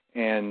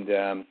and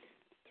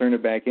turn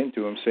it back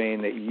into them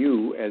saying that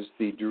you as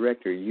the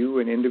director, you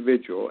an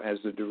individual as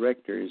the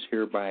director is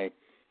hereby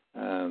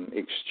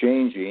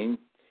exchanging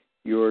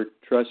your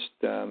trust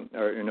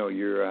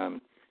your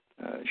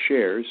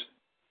shares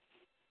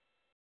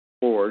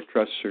or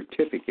trust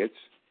certificates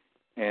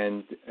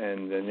and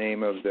the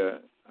name of the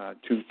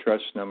to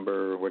trust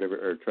number or whatever,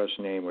 or trust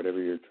name,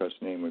 whatever your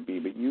trust name would be.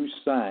 But you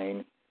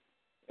sign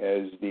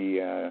as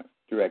the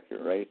director,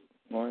 right,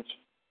 Lawrence?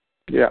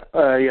 Yeah.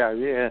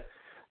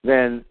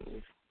 Then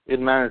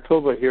in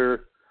Manitoba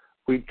here,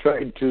 we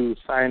tried to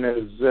sign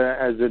as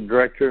a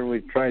director, and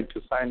we tried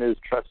to sign as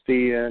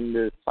trustee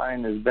and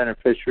sign as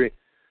beneficiary,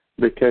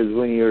 because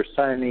when you're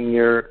signing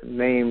your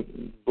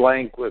name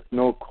blank with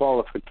no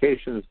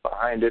qualifications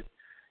behind it,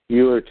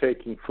 you are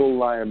taking full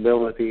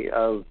liability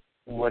of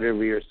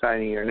whatever you're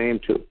signing your name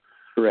to.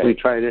 Correct. We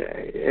tried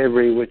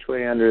every which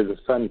way under the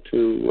sun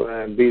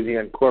to be the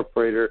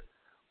incorporator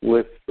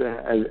with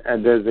a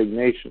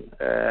designation,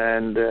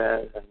 and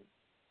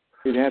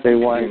you'd have to be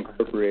an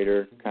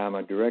incorporator,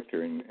 comma,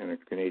 director in a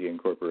Canadian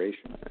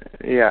corporation.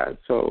 Yeah,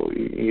 so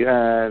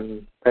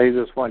they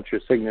just want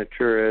your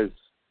signature as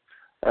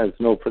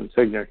an open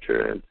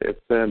signature.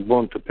 It's a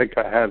bone to pick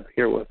I have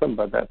here with them,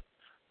 but that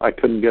I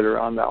couldn't get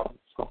around that one.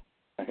 So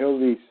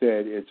Hildy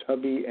said it's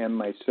hubby and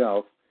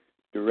myself,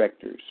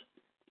 directors.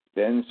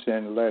 Then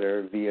send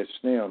letter via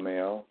snail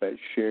mail that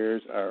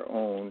shares are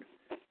owned,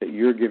 that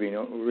you're giving,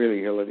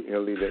 really,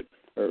 Hildy, that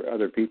or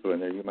other people in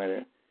there, you might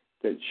have,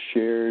 that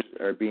shares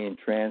are being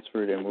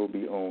transferred and will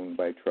be owned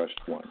by Trust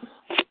 1.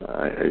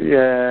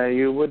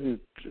 You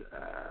wouldn't...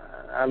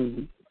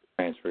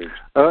 transferred.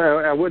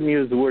 I wouldn't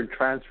use the word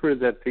transfer,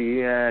 that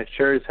the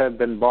shares have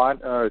been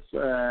bought or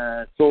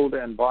sold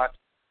and bought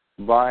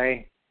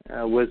by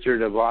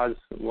Wizard of Oz,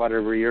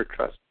 whatever your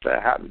trust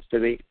happens to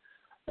be.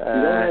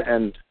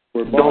 And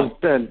don't...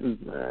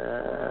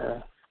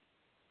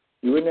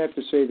 you wouldn't have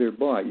to say they're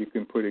bought. You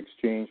can put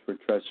exchange for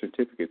trust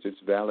certificates. It's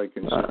valid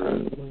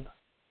consideration.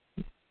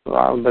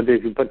 Well, but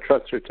if you put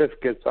trust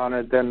certificates on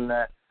it, then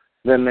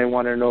they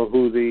want to know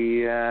who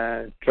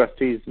the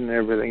trustees and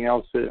everything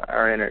else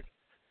are in it.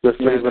 Just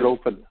leave it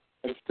open.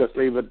 Just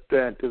leave it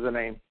to the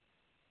name.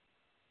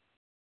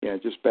 Yeah,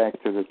 just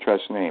back to the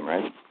trust name,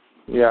 right?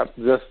 Yeah,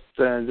 just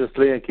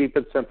keep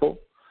it simple,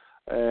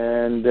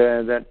 and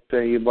that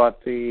you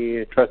bought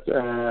the trust,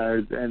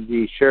 and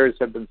the shares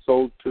have been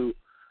sold to.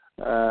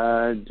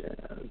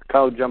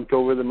 Cow jumped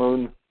over the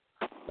moon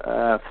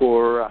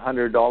for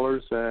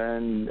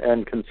 $100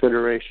 and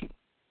consideration.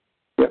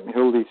 Yep,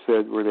 Hildy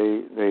said where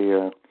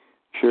they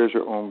shares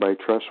are owned by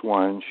Trust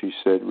One. She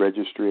said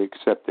registry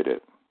accepted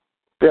it.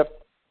 Yep.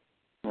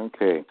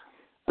 Okay.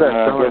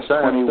 Guest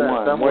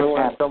 21. Some will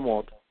and some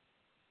won't.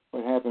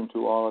 What happened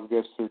to all of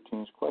Guest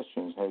 13's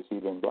questions? Has he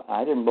been?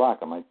 I didn't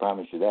block him. I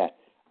promise you that.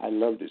 I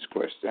love this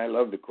question. I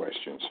love the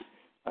questions.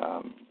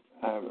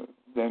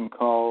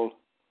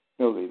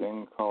 Hildy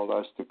then called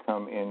us to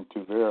come in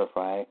to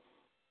verify.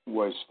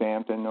 Was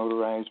stamped and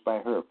notarized by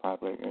her.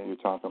 Probably you're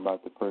talking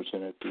about the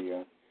person at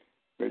the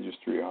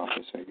registry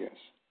office, I guess.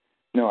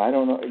 No, I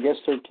don't know. Guest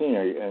 13,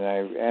 and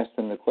I asked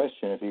him the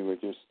question if he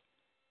would just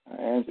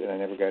answer, and I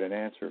never got an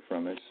answer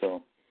from it.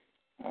 So,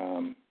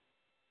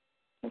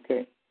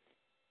 okay.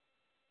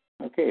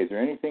 Okay, is there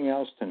anything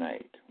else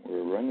tonight?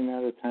 We're running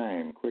out of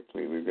time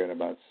quickly. We've got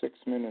about 6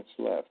 minutes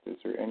left. Is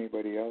there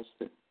anybody else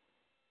that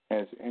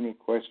has any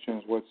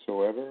questions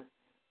whatsoever?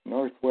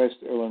 Northwest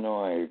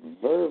Illinois.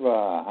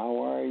 Verva,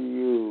 how are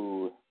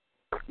you?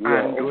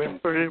 I'm doing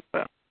pretty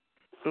well.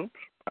 Oops.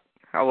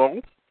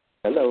 Hello?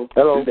 Hello.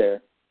 Hello. You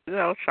there?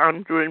 Yes,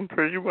 I'm doing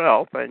pretty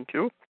well, thank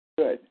you.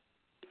 Good.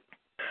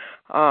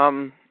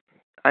 I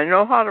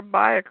know how to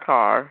buy a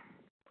car,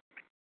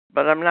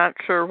 but I'm not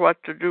sure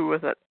what to do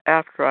with it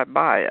after I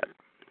buy it.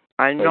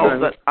 I know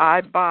that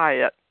I buy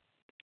it,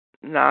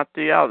 not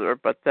the other,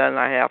 but then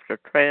I have to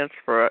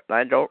transfer it, and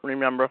I don't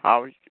remember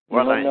how.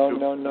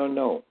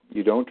 No.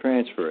 You don't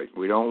transfer it.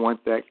 We don't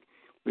want that.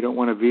 We don't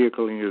want a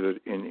vehicle in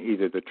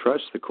either the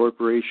trust, the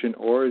corporation,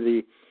 or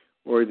the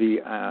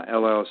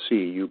LLC.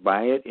 You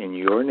buy it in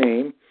your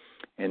name,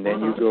 and then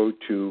you go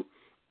to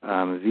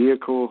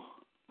vehicle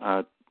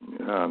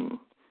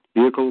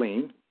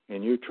lien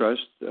in your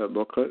trust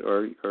booklet,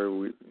 or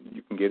you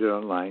can get it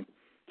online,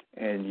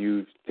 and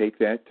you take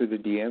that to the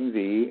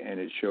DMV, and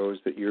it shows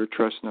that your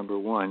trust number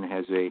one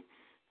has a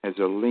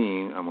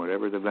lien on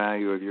whatever the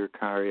value of your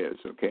car is.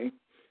 Okay,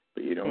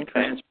 but you don't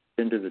transfer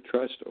it into the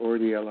trust or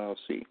the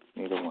LLC.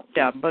 Neither one.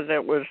 Yeah, but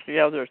it was the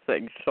other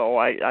thing. So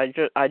I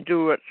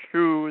do it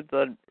through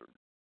the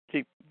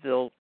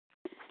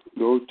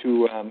Go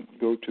to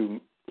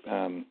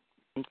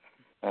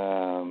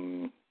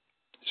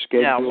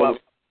schedule.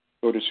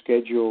 Go to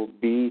Schedule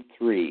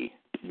B3,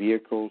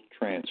 Vehicle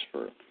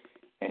Transfer,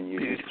 and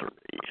you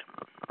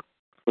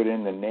put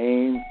in the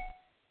name,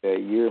 the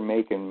year,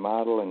 make, and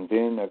model, and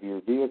VIN of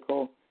your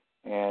vehicle,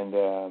 and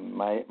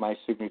my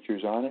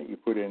signature's on it. You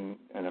put in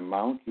an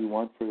amount you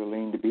want for the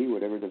lien to be,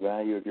 whatever the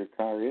value of your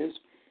car is,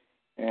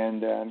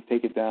 and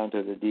take it down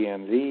to the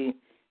DMV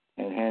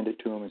and hand it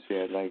to them and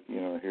say, I'd like,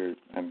 here,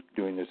 I'm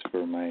doing this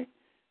for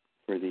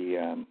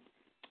the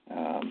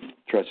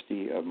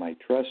trustee of my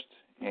trust,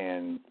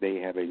 and they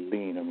have a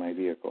lien on my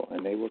vehicle,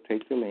 and they will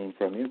take the lien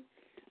from you,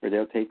 or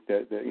they'll take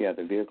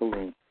the vehicle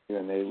lien,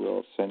 and they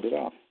will send it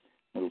off.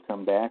 It'll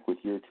come back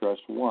with your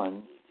trust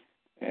one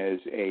as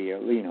a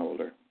lien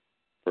holder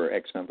for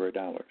X number of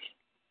dollars.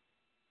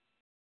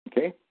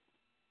 Okay?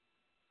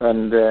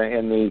 And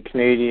in the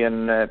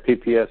Canadian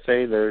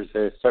PPSA, there's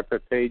a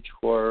separate page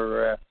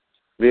for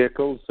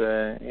vehicles,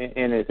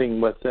 anything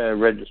with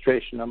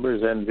registration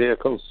numbers and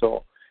vehicles,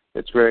 so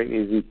it's very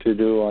easy to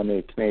do on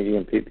the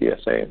Canadian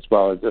PPSA as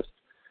well.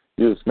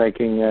 Just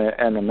making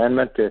an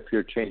amendment if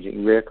you're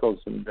changing vehicles,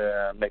 and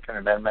make an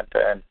amendment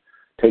and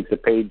take the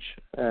page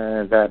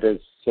that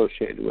is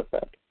associated with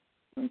that.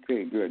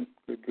 Okay, good.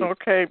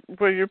 Okay,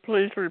 will you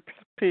please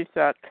repeat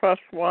that?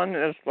 Trust one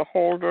is the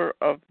holder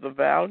of the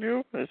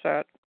value? Is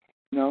that?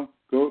 No,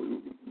 go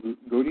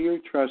to your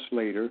trust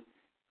later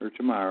or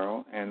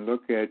tomorrow and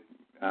look at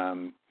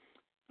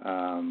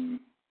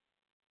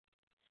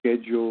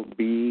Schedule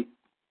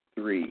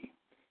B3,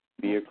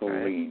 Vehicle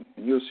Lien,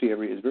 and you'll see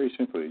it's very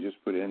simple. You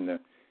just put in the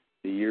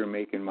year,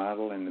 make, and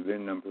model, and the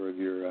VIN number of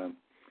your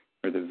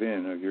or the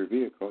VIN of your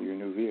vehicle, your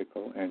new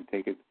vehicle, and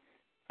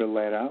fill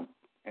that out,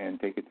 and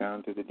take it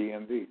down to the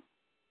DMV.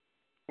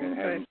 And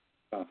have them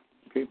off.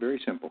 Okay,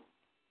 very simple.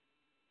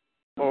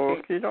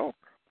 Okay. Okay.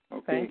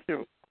 Thank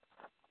you.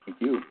 Thank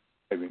you.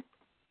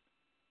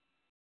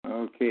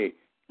 Okay,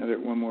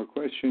 one more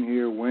question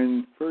here.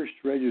 When first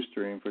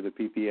registering for the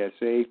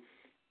PPSA,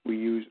 we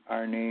use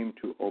our name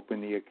to open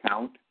the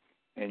account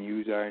and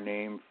use our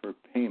name for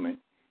payment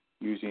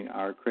using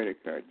our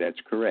credit card. That's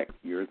correct.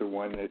 You're the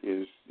one that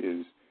is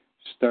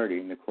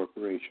starting the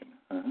corporation.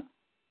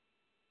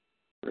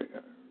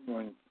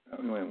 When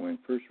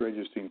first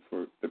registering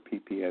for the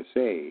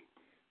PPSA,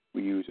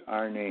 we use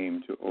our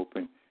name to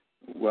open.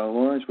 Well,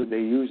 Lawrence, would they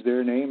use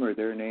their name or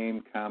their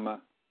name,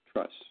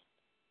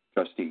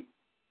 trustee?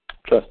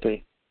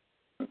 Trustee.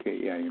 Okay,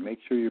 yeah. You make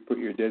sure you put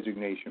your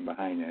designation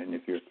behind that, and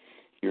if you're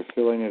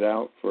filling it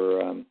out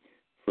for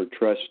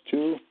Trust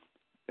 2,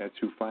 that's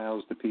who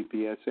files the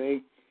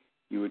PPSA,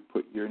 you would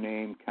put your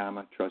name,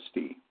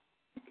 trustee.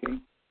 Okay.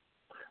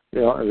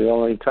 The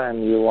only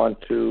time you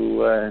want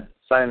to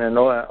sign an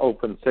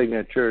open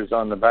signature is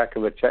on the back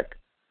of a check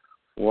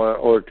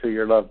or to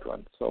your loved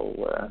one.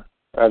 So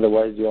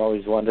otherwise, you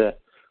always want to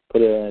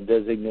put a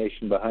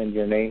designation behind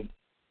your name,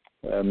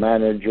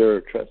 manager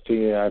or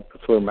trustee. I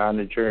prefer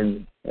manager,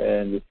 and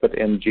you put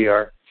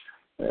MGR,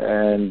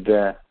 and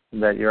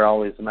that you're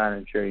always the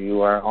manager.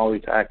 You are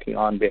always acting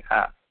on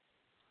behalf.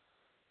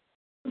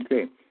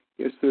 Okay.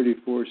 Yes,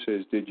 34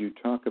 says, did you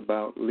talk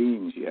about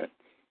liens yet?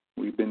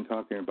 We've been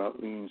talking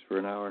about liens for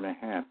an hour and a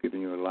half,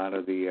 giving you a lot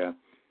of the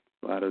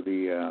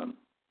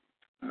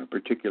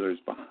particulars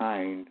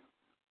behind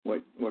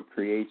what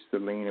creates the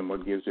lien and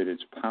what gives it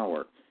its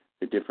power.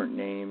 The different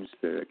names,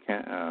 the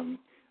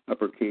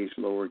uppercase,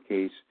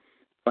 lowercase,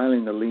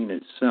 filing the lien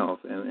itself,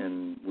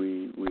 and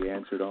we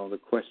answered all the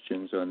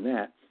questions on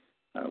that.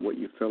 What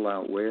you fill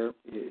out where.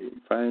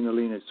 Filing the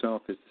lien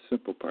itself is the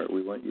simple part.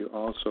 We want you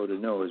also to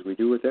know, as we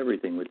do with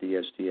everything with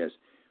the STS,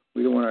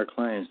 we don't want our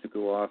clients to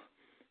go off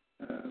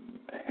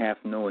half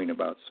knowing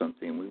about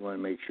something. We want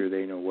to make sure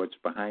they know what's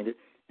behind it,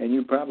 and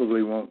you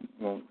probably won't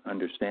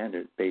understand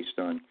it based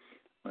on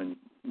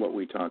what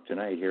we talked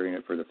tonight, hearing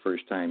it for the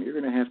first time. You're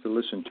going to have to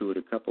listen to it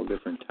a couple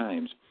different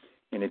times,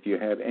 and if you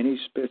have any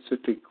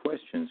specific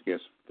questions, guess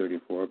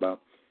 34, about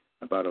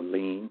a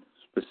lien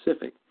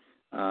specific,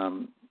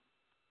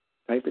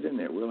 type it in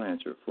there. We'll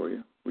answer it for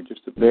you. We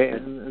just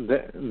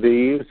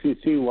the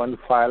UCC one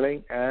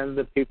filing and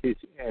the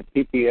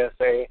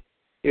PPSA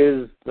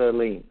is the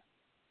lien.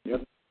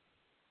 Yep.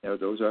 Yeah,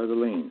 those are the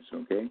liens,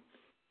 okay?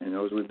 And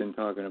those we've been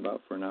talking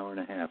about for an hour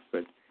and a half.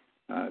 But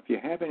if you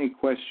have any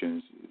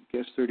questions,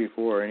 guest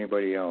 34 or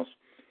anybody else,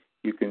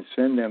 you can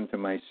send them to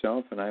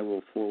myself, and I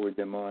will forward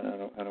them on.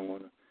 I don't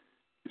want to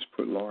just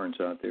put Lawrence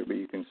out there, but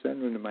you can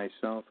send them to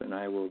myself, and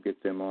I will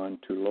get them on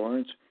to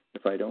Lawrence.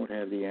 If I don't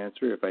have the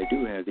answer, if I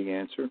do have the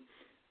answer,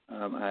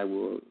 I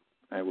will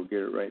get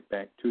it right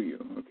back to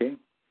you, okay?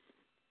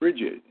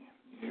 Bridget,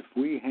 if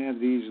we have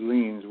these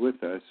liens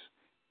with us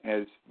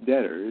as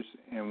debtors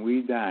and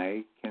we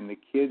die, can the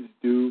kids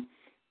do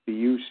the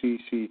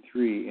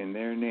UCC3 in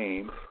their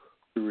name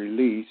to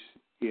release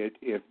it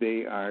if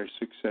they are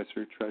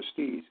successor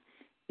trustees?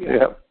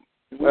 Yeah.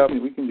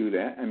 We can do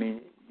that. I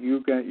mean,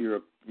 you've got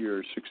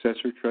your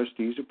successor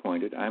trustees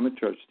appointed. I'm a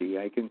trustee.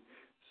 I can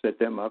set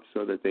them up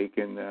so that they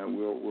can,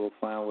 we'll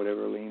file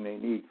whatever lien they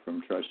need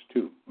from Trust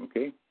 2,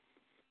 okay?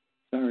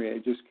 Sorry, I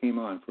just came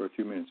on for a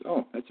few minutes.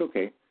 Oh, that's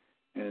okay.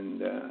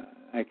 And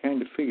I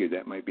kind of figured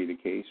that might be the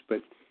case,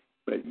 but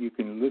you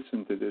can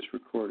listen to this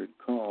recorded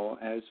call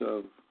as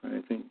of,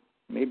 I think,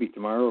 maybe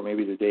tomorrow or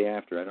maybe the day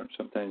after.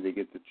 Sometimes they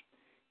get the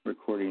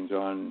recordings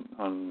on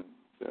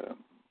the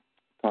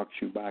talk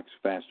shoe box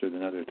faster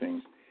than other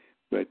things.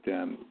 But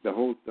the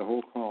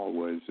whole call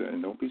was,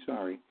 and don't be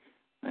sorry,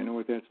 I know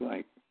what that's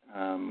like.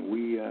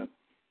 We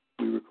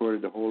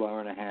recorded the whole hour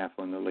and a half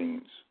on the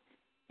liens,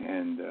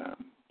 and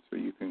so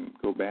you can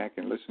go back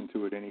and listen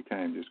to it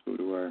anytime. Just go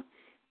to our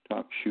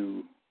talk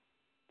shoe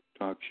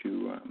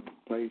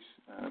place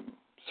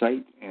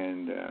site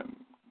and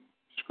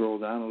scroll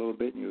down a little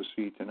bit, and you'll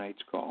see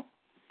tonight's call.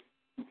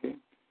 Okay.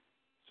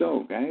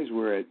 So, guys,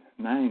 we're at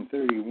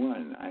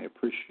 9:31. I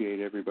appreciate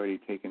everybody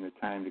taking the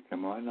time to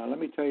come on. Now, let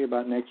me tell you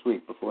about next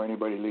week before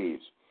anybody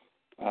leaves.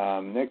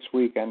 Next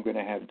week, I'm going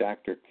to have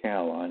Dr.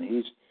 Cal on.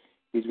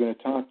 He's going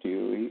to talk to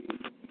you.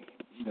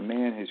 The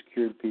man has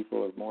cured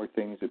people of more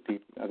things that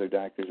other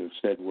doctors have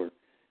said were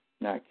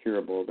not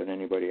curable than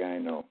anybody I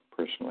know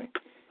personally.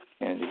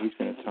 And he's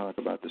going to talk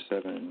about the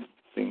 7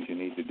 things you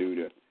need to do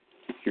to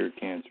cure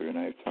cancer. And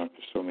I've talked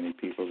to so many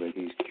people that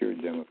he's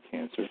cured them of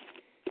cancer.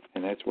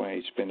 And that's why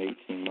he spent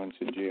 18 months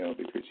in jail,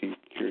 because he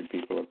cured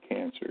people of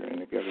cancer.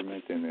 And the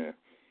government and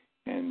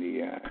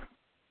the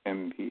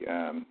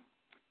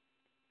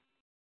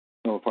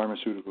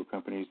pharmaceutical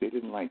companies, they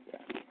didn't like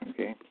that.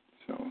 Okay?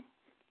 So,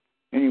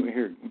 anyway,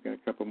 here, we've got a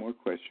couple more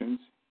questions.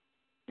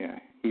 Yeah,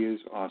 he is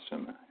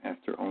awesome.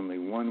 After only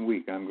 1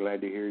 week, I'm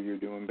glad to hear you're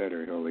doing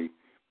better, Hilly.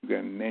 We've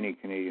got many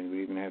Canadians.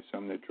 We even have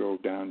some that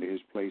drove down to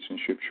his place in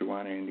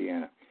Shipshewana,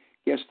 Indiana.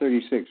 Guess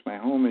 36, my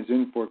home is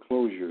in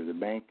foreclosure. The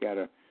bank got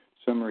a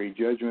summary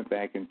judgment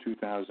back in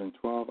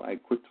 2012. I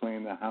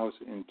quitclaimed the house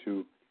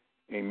into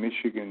a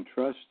Michigan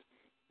trust,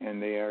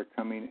 and they are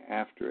coming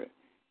after it.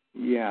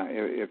 Yeah,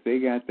 if they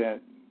got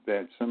that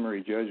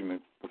summary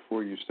judgment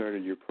before you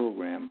started your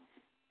program,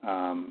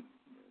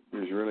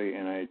 there's really,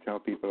 and I tell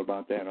people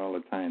about that all the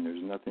time,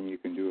 there's nothing you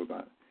can do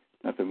about it.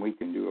 Nothing we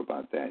can do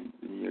about that.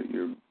 You're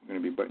going to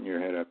be butting your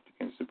head up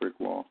against the brick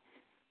wall.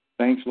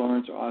 Thanks,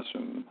 Lawrence.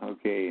 Awesome.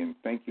 Okay, and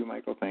thank you,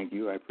 Michael. Thank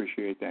you. I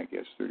appreciate that,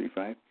 guest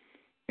 35.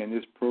 Can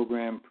this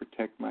program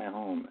protect my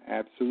home?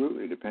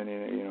 Absolutely,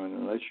 depending,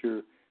 unless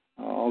you're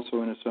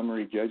also in a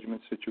summary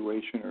judgment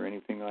situation or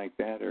anything like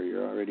that, or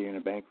you're already in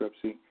a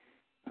bankruptcy,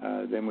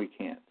 then we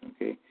can't,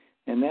 okay?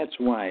 And that's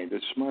why the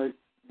smart,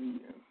 and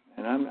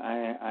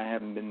I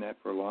haven't been that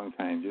for a long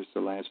time, just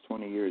the last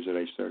 20 years that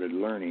I started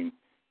learning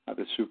how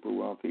the super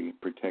wealthy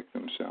protect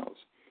themselves.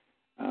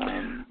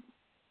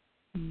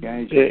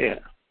 Guys,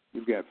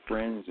 you've got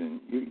friends,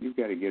 and you've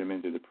got to get them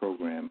into the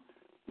program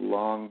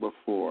long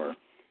before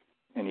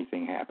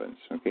anything happens.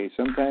 Okay,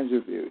 sometimes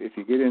if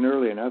you get in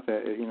early enough,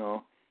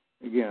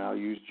 again, I'll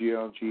use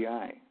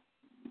GLGI.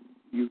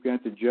 You've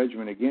got the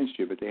judgment against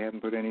you, but they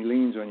haven't put any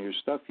liens on your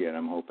stuff yet,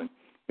 I'm hoping.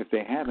 If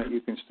they haven't,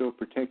 you can still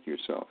protect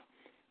yourself.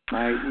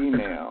 My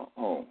email,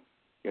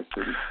 yes,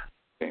 sir.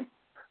 Okay.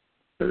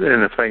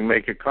 And if I can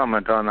make a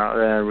comment on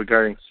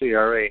regarding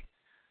CRA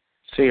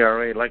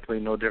likely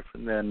no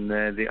different than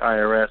the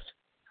IRS.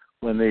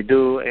 When they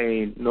do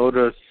a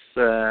notice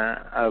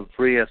of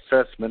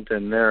reassessment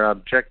and they're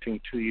objecting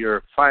to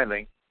your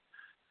filing,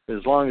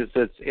 as long as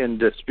it's in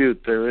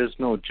dispute, there is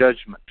no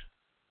judgment.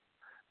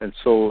 And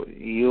so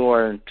you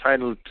are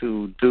entitled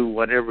to do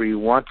whatever you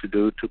want to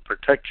do to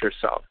protect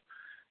yourself.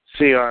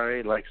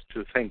 CRA likes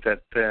to think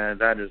that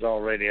that is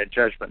already a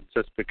judgment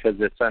just because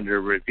it's under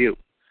review.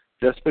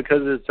 Just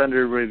because it's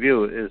under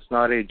review is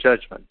not a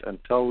judgment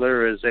until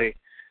there is a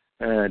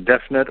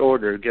definite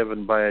order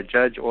given by a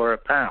judge or a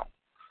panel.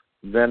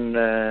 Then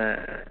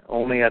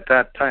only at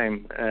that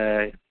time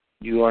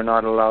you are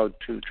not allowed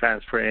to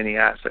transfer any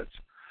assets.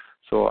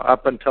 So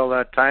up until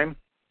that time,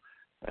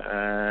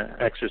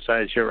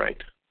 exercise your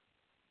right.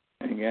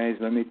 And guys,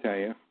 let me tell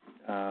you,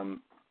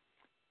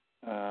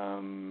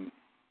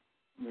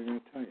 we're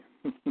going to tell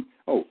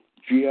you.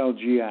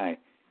 GLGI.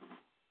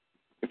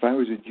 If I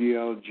was a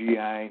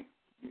GLGI,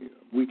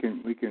 we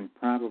can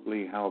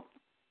probably help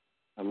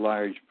a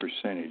large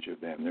percentage of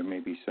them. There may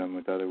be some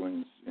with other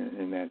ones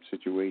in that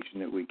situation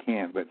that we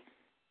can't, but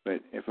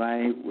if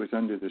I was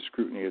under the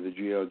scrutiny of the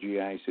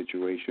GLGI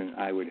situation,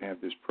 I would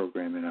have this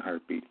program in a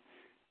heartbeat.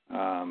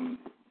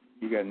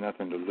 You got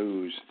nothing to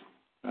lose,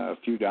 a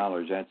few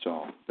dollars, that's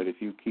all. But if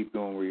you keep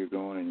going where you're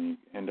going and you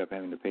end up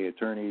having to pay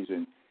attorneys,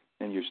 and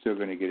you're still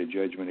going to get a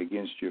judgment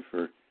against you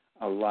for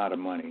a lot of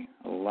money,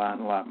 a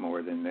lot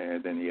more than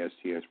the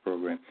STS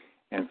program.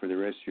 And for the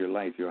rest of your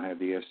life, you'll have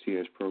the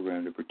STS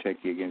program to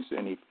protect you against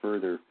any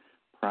further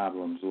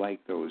problems like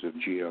those of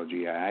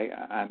GLGI.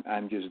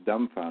 I'm just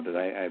dumbfounded.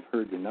 I've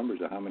heard the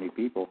numbers of how many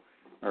people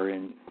are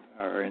in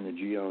the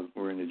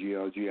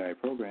GLGI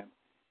program,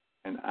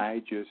 and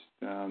I just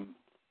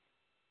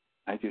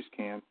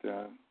can't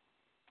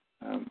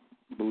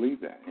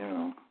believe that,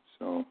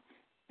 So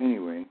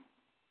anyway.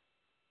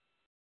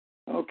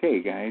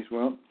 Okay, guys.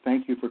 Well,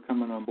 thank you for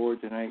coming on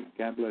board tonight.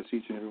 God bless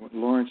each and every one.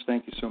 Lawrence,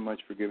 thank you so much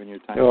for giving your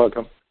time. You're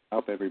welcome.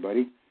 Help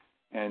everybody.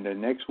 And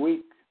next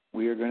week,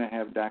 we are going to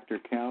have Dr.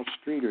 Cal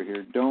Streeter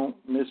here. Don't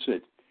miss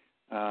it.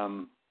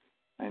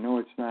 I know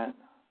it's not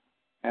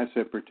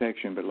asset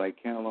protection, but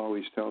like Cal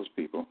always tells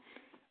people,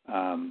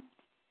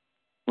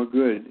 what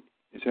good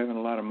is having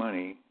a lot of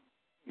money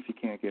if you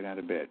can't get out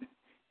of bed,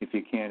 if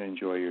you can't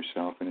enjoy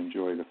yourself and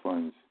enjoy the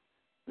funds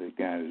that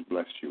God has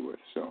blessed you with.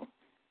 So,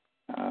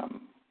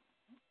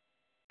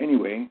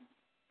 anyway,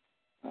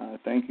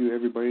 thank you,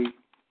 everybody.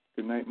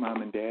 Good night,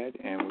 Mom and Dad,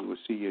 and we will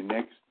see you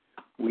next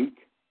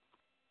week.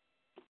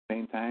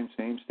 Same time,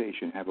 same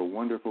station. Have a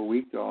wonderful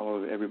week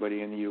to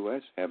everybody in the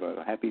U.S. Have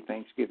a happy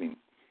Thanksgiving.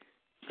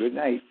 Good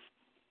night.